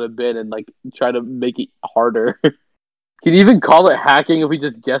problematic this would have been and like try to make it harder. Can you even call it hacking if we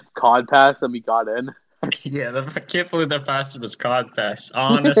just guessed Codpast and we got in? Yeah, I can't believe the password was Codpast.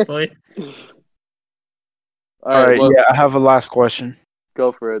 Honestly. All right. Well, yeah, I have a last question.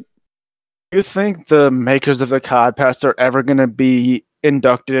 Go for it. Do you think the makers of the Codpast are ever going to be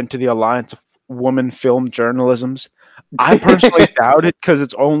inducted into the Alliance of Women Film Journalisms? I personally doubt it because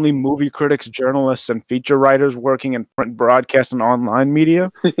it's only movie critics, journalists, and feature writers working in print, broadcast, and online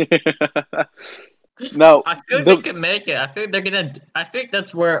media. No, I feel like they can make it. I think they're gonna. I think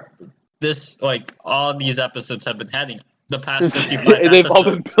that's where this, like, all these episodes have been heading. The past 55 they've all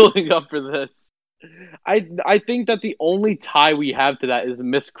been episodes. building up for this. I think that the only tie we have to that is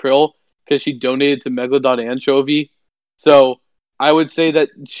Miss Krill because she donated to Megalodon Anchovy. So I would say that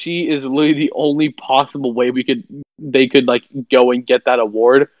she is literally the only possible way they could like go and get that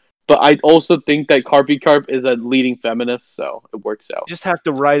award. But I also think that Carp is a leading feminist, so it works out. You just have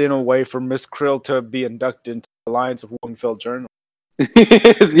to write in a way for Miss Krill to be inducted into the Alliance of Womenfeld Journal.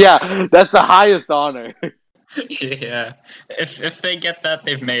 Yeah, that's the highest honor. Yeah, if they get that,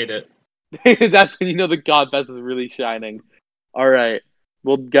 they've made it. That's when you know the Codpast is really shining. All right,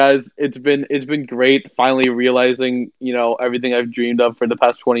 well, guys, it's been great finally realizing everything I've dreamed of for the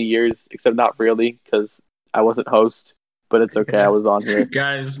past 20 years, except not really because I wasn't host, but it's okay. I was on here.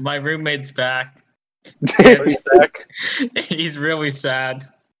 Guys, my roommate's back. He's back. He's really sad.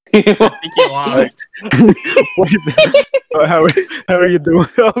 I think he lost. Wait, how are you doing?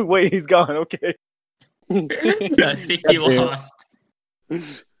 Oh, wait, he's gone. Okay. I think he lost.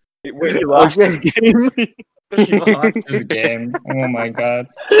 Wait, he lost his game? He lost his game. Oh my god.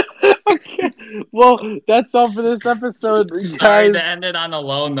 Okay. Well, that's all for this episode, Sorry guys. to end it on a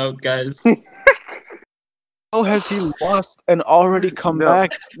low note, guys. How has he lost and already come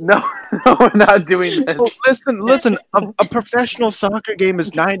back? No, we're not doing this. Oh, listen. A professional soccer game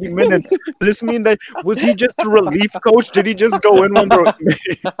is 90 minutes. Does this mean that was he just a relief coach? Did he just go in under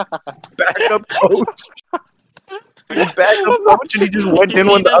backup coach? Backup coach, and he just went in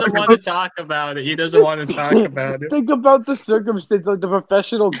when the other doesn't want to talk about it. He doesn't want to talk about it. Think about the circumstance, like the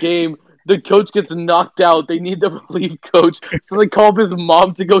professional game. The coach gets knocked out. They need the relief coach, so they call up his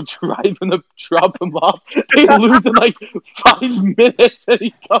mom to go drive him to drop him off. They lose in like 5 minutes, and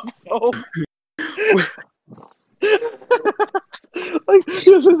he comes home. Like this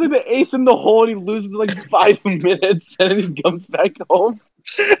is like the ace in the hole, and he loses in like 5 minutes, and then he comes back home.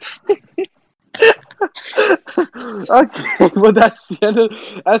 Okay, well that's the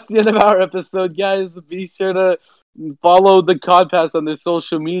end of our episode, guys. Be sure to follow the Codpast on their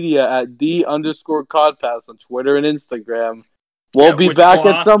social media at _Codpast on Twitter and Instagram. We'll be back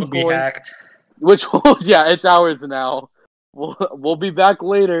at some point. It's ours now. We'll be back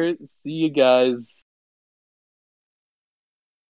later. See you guys.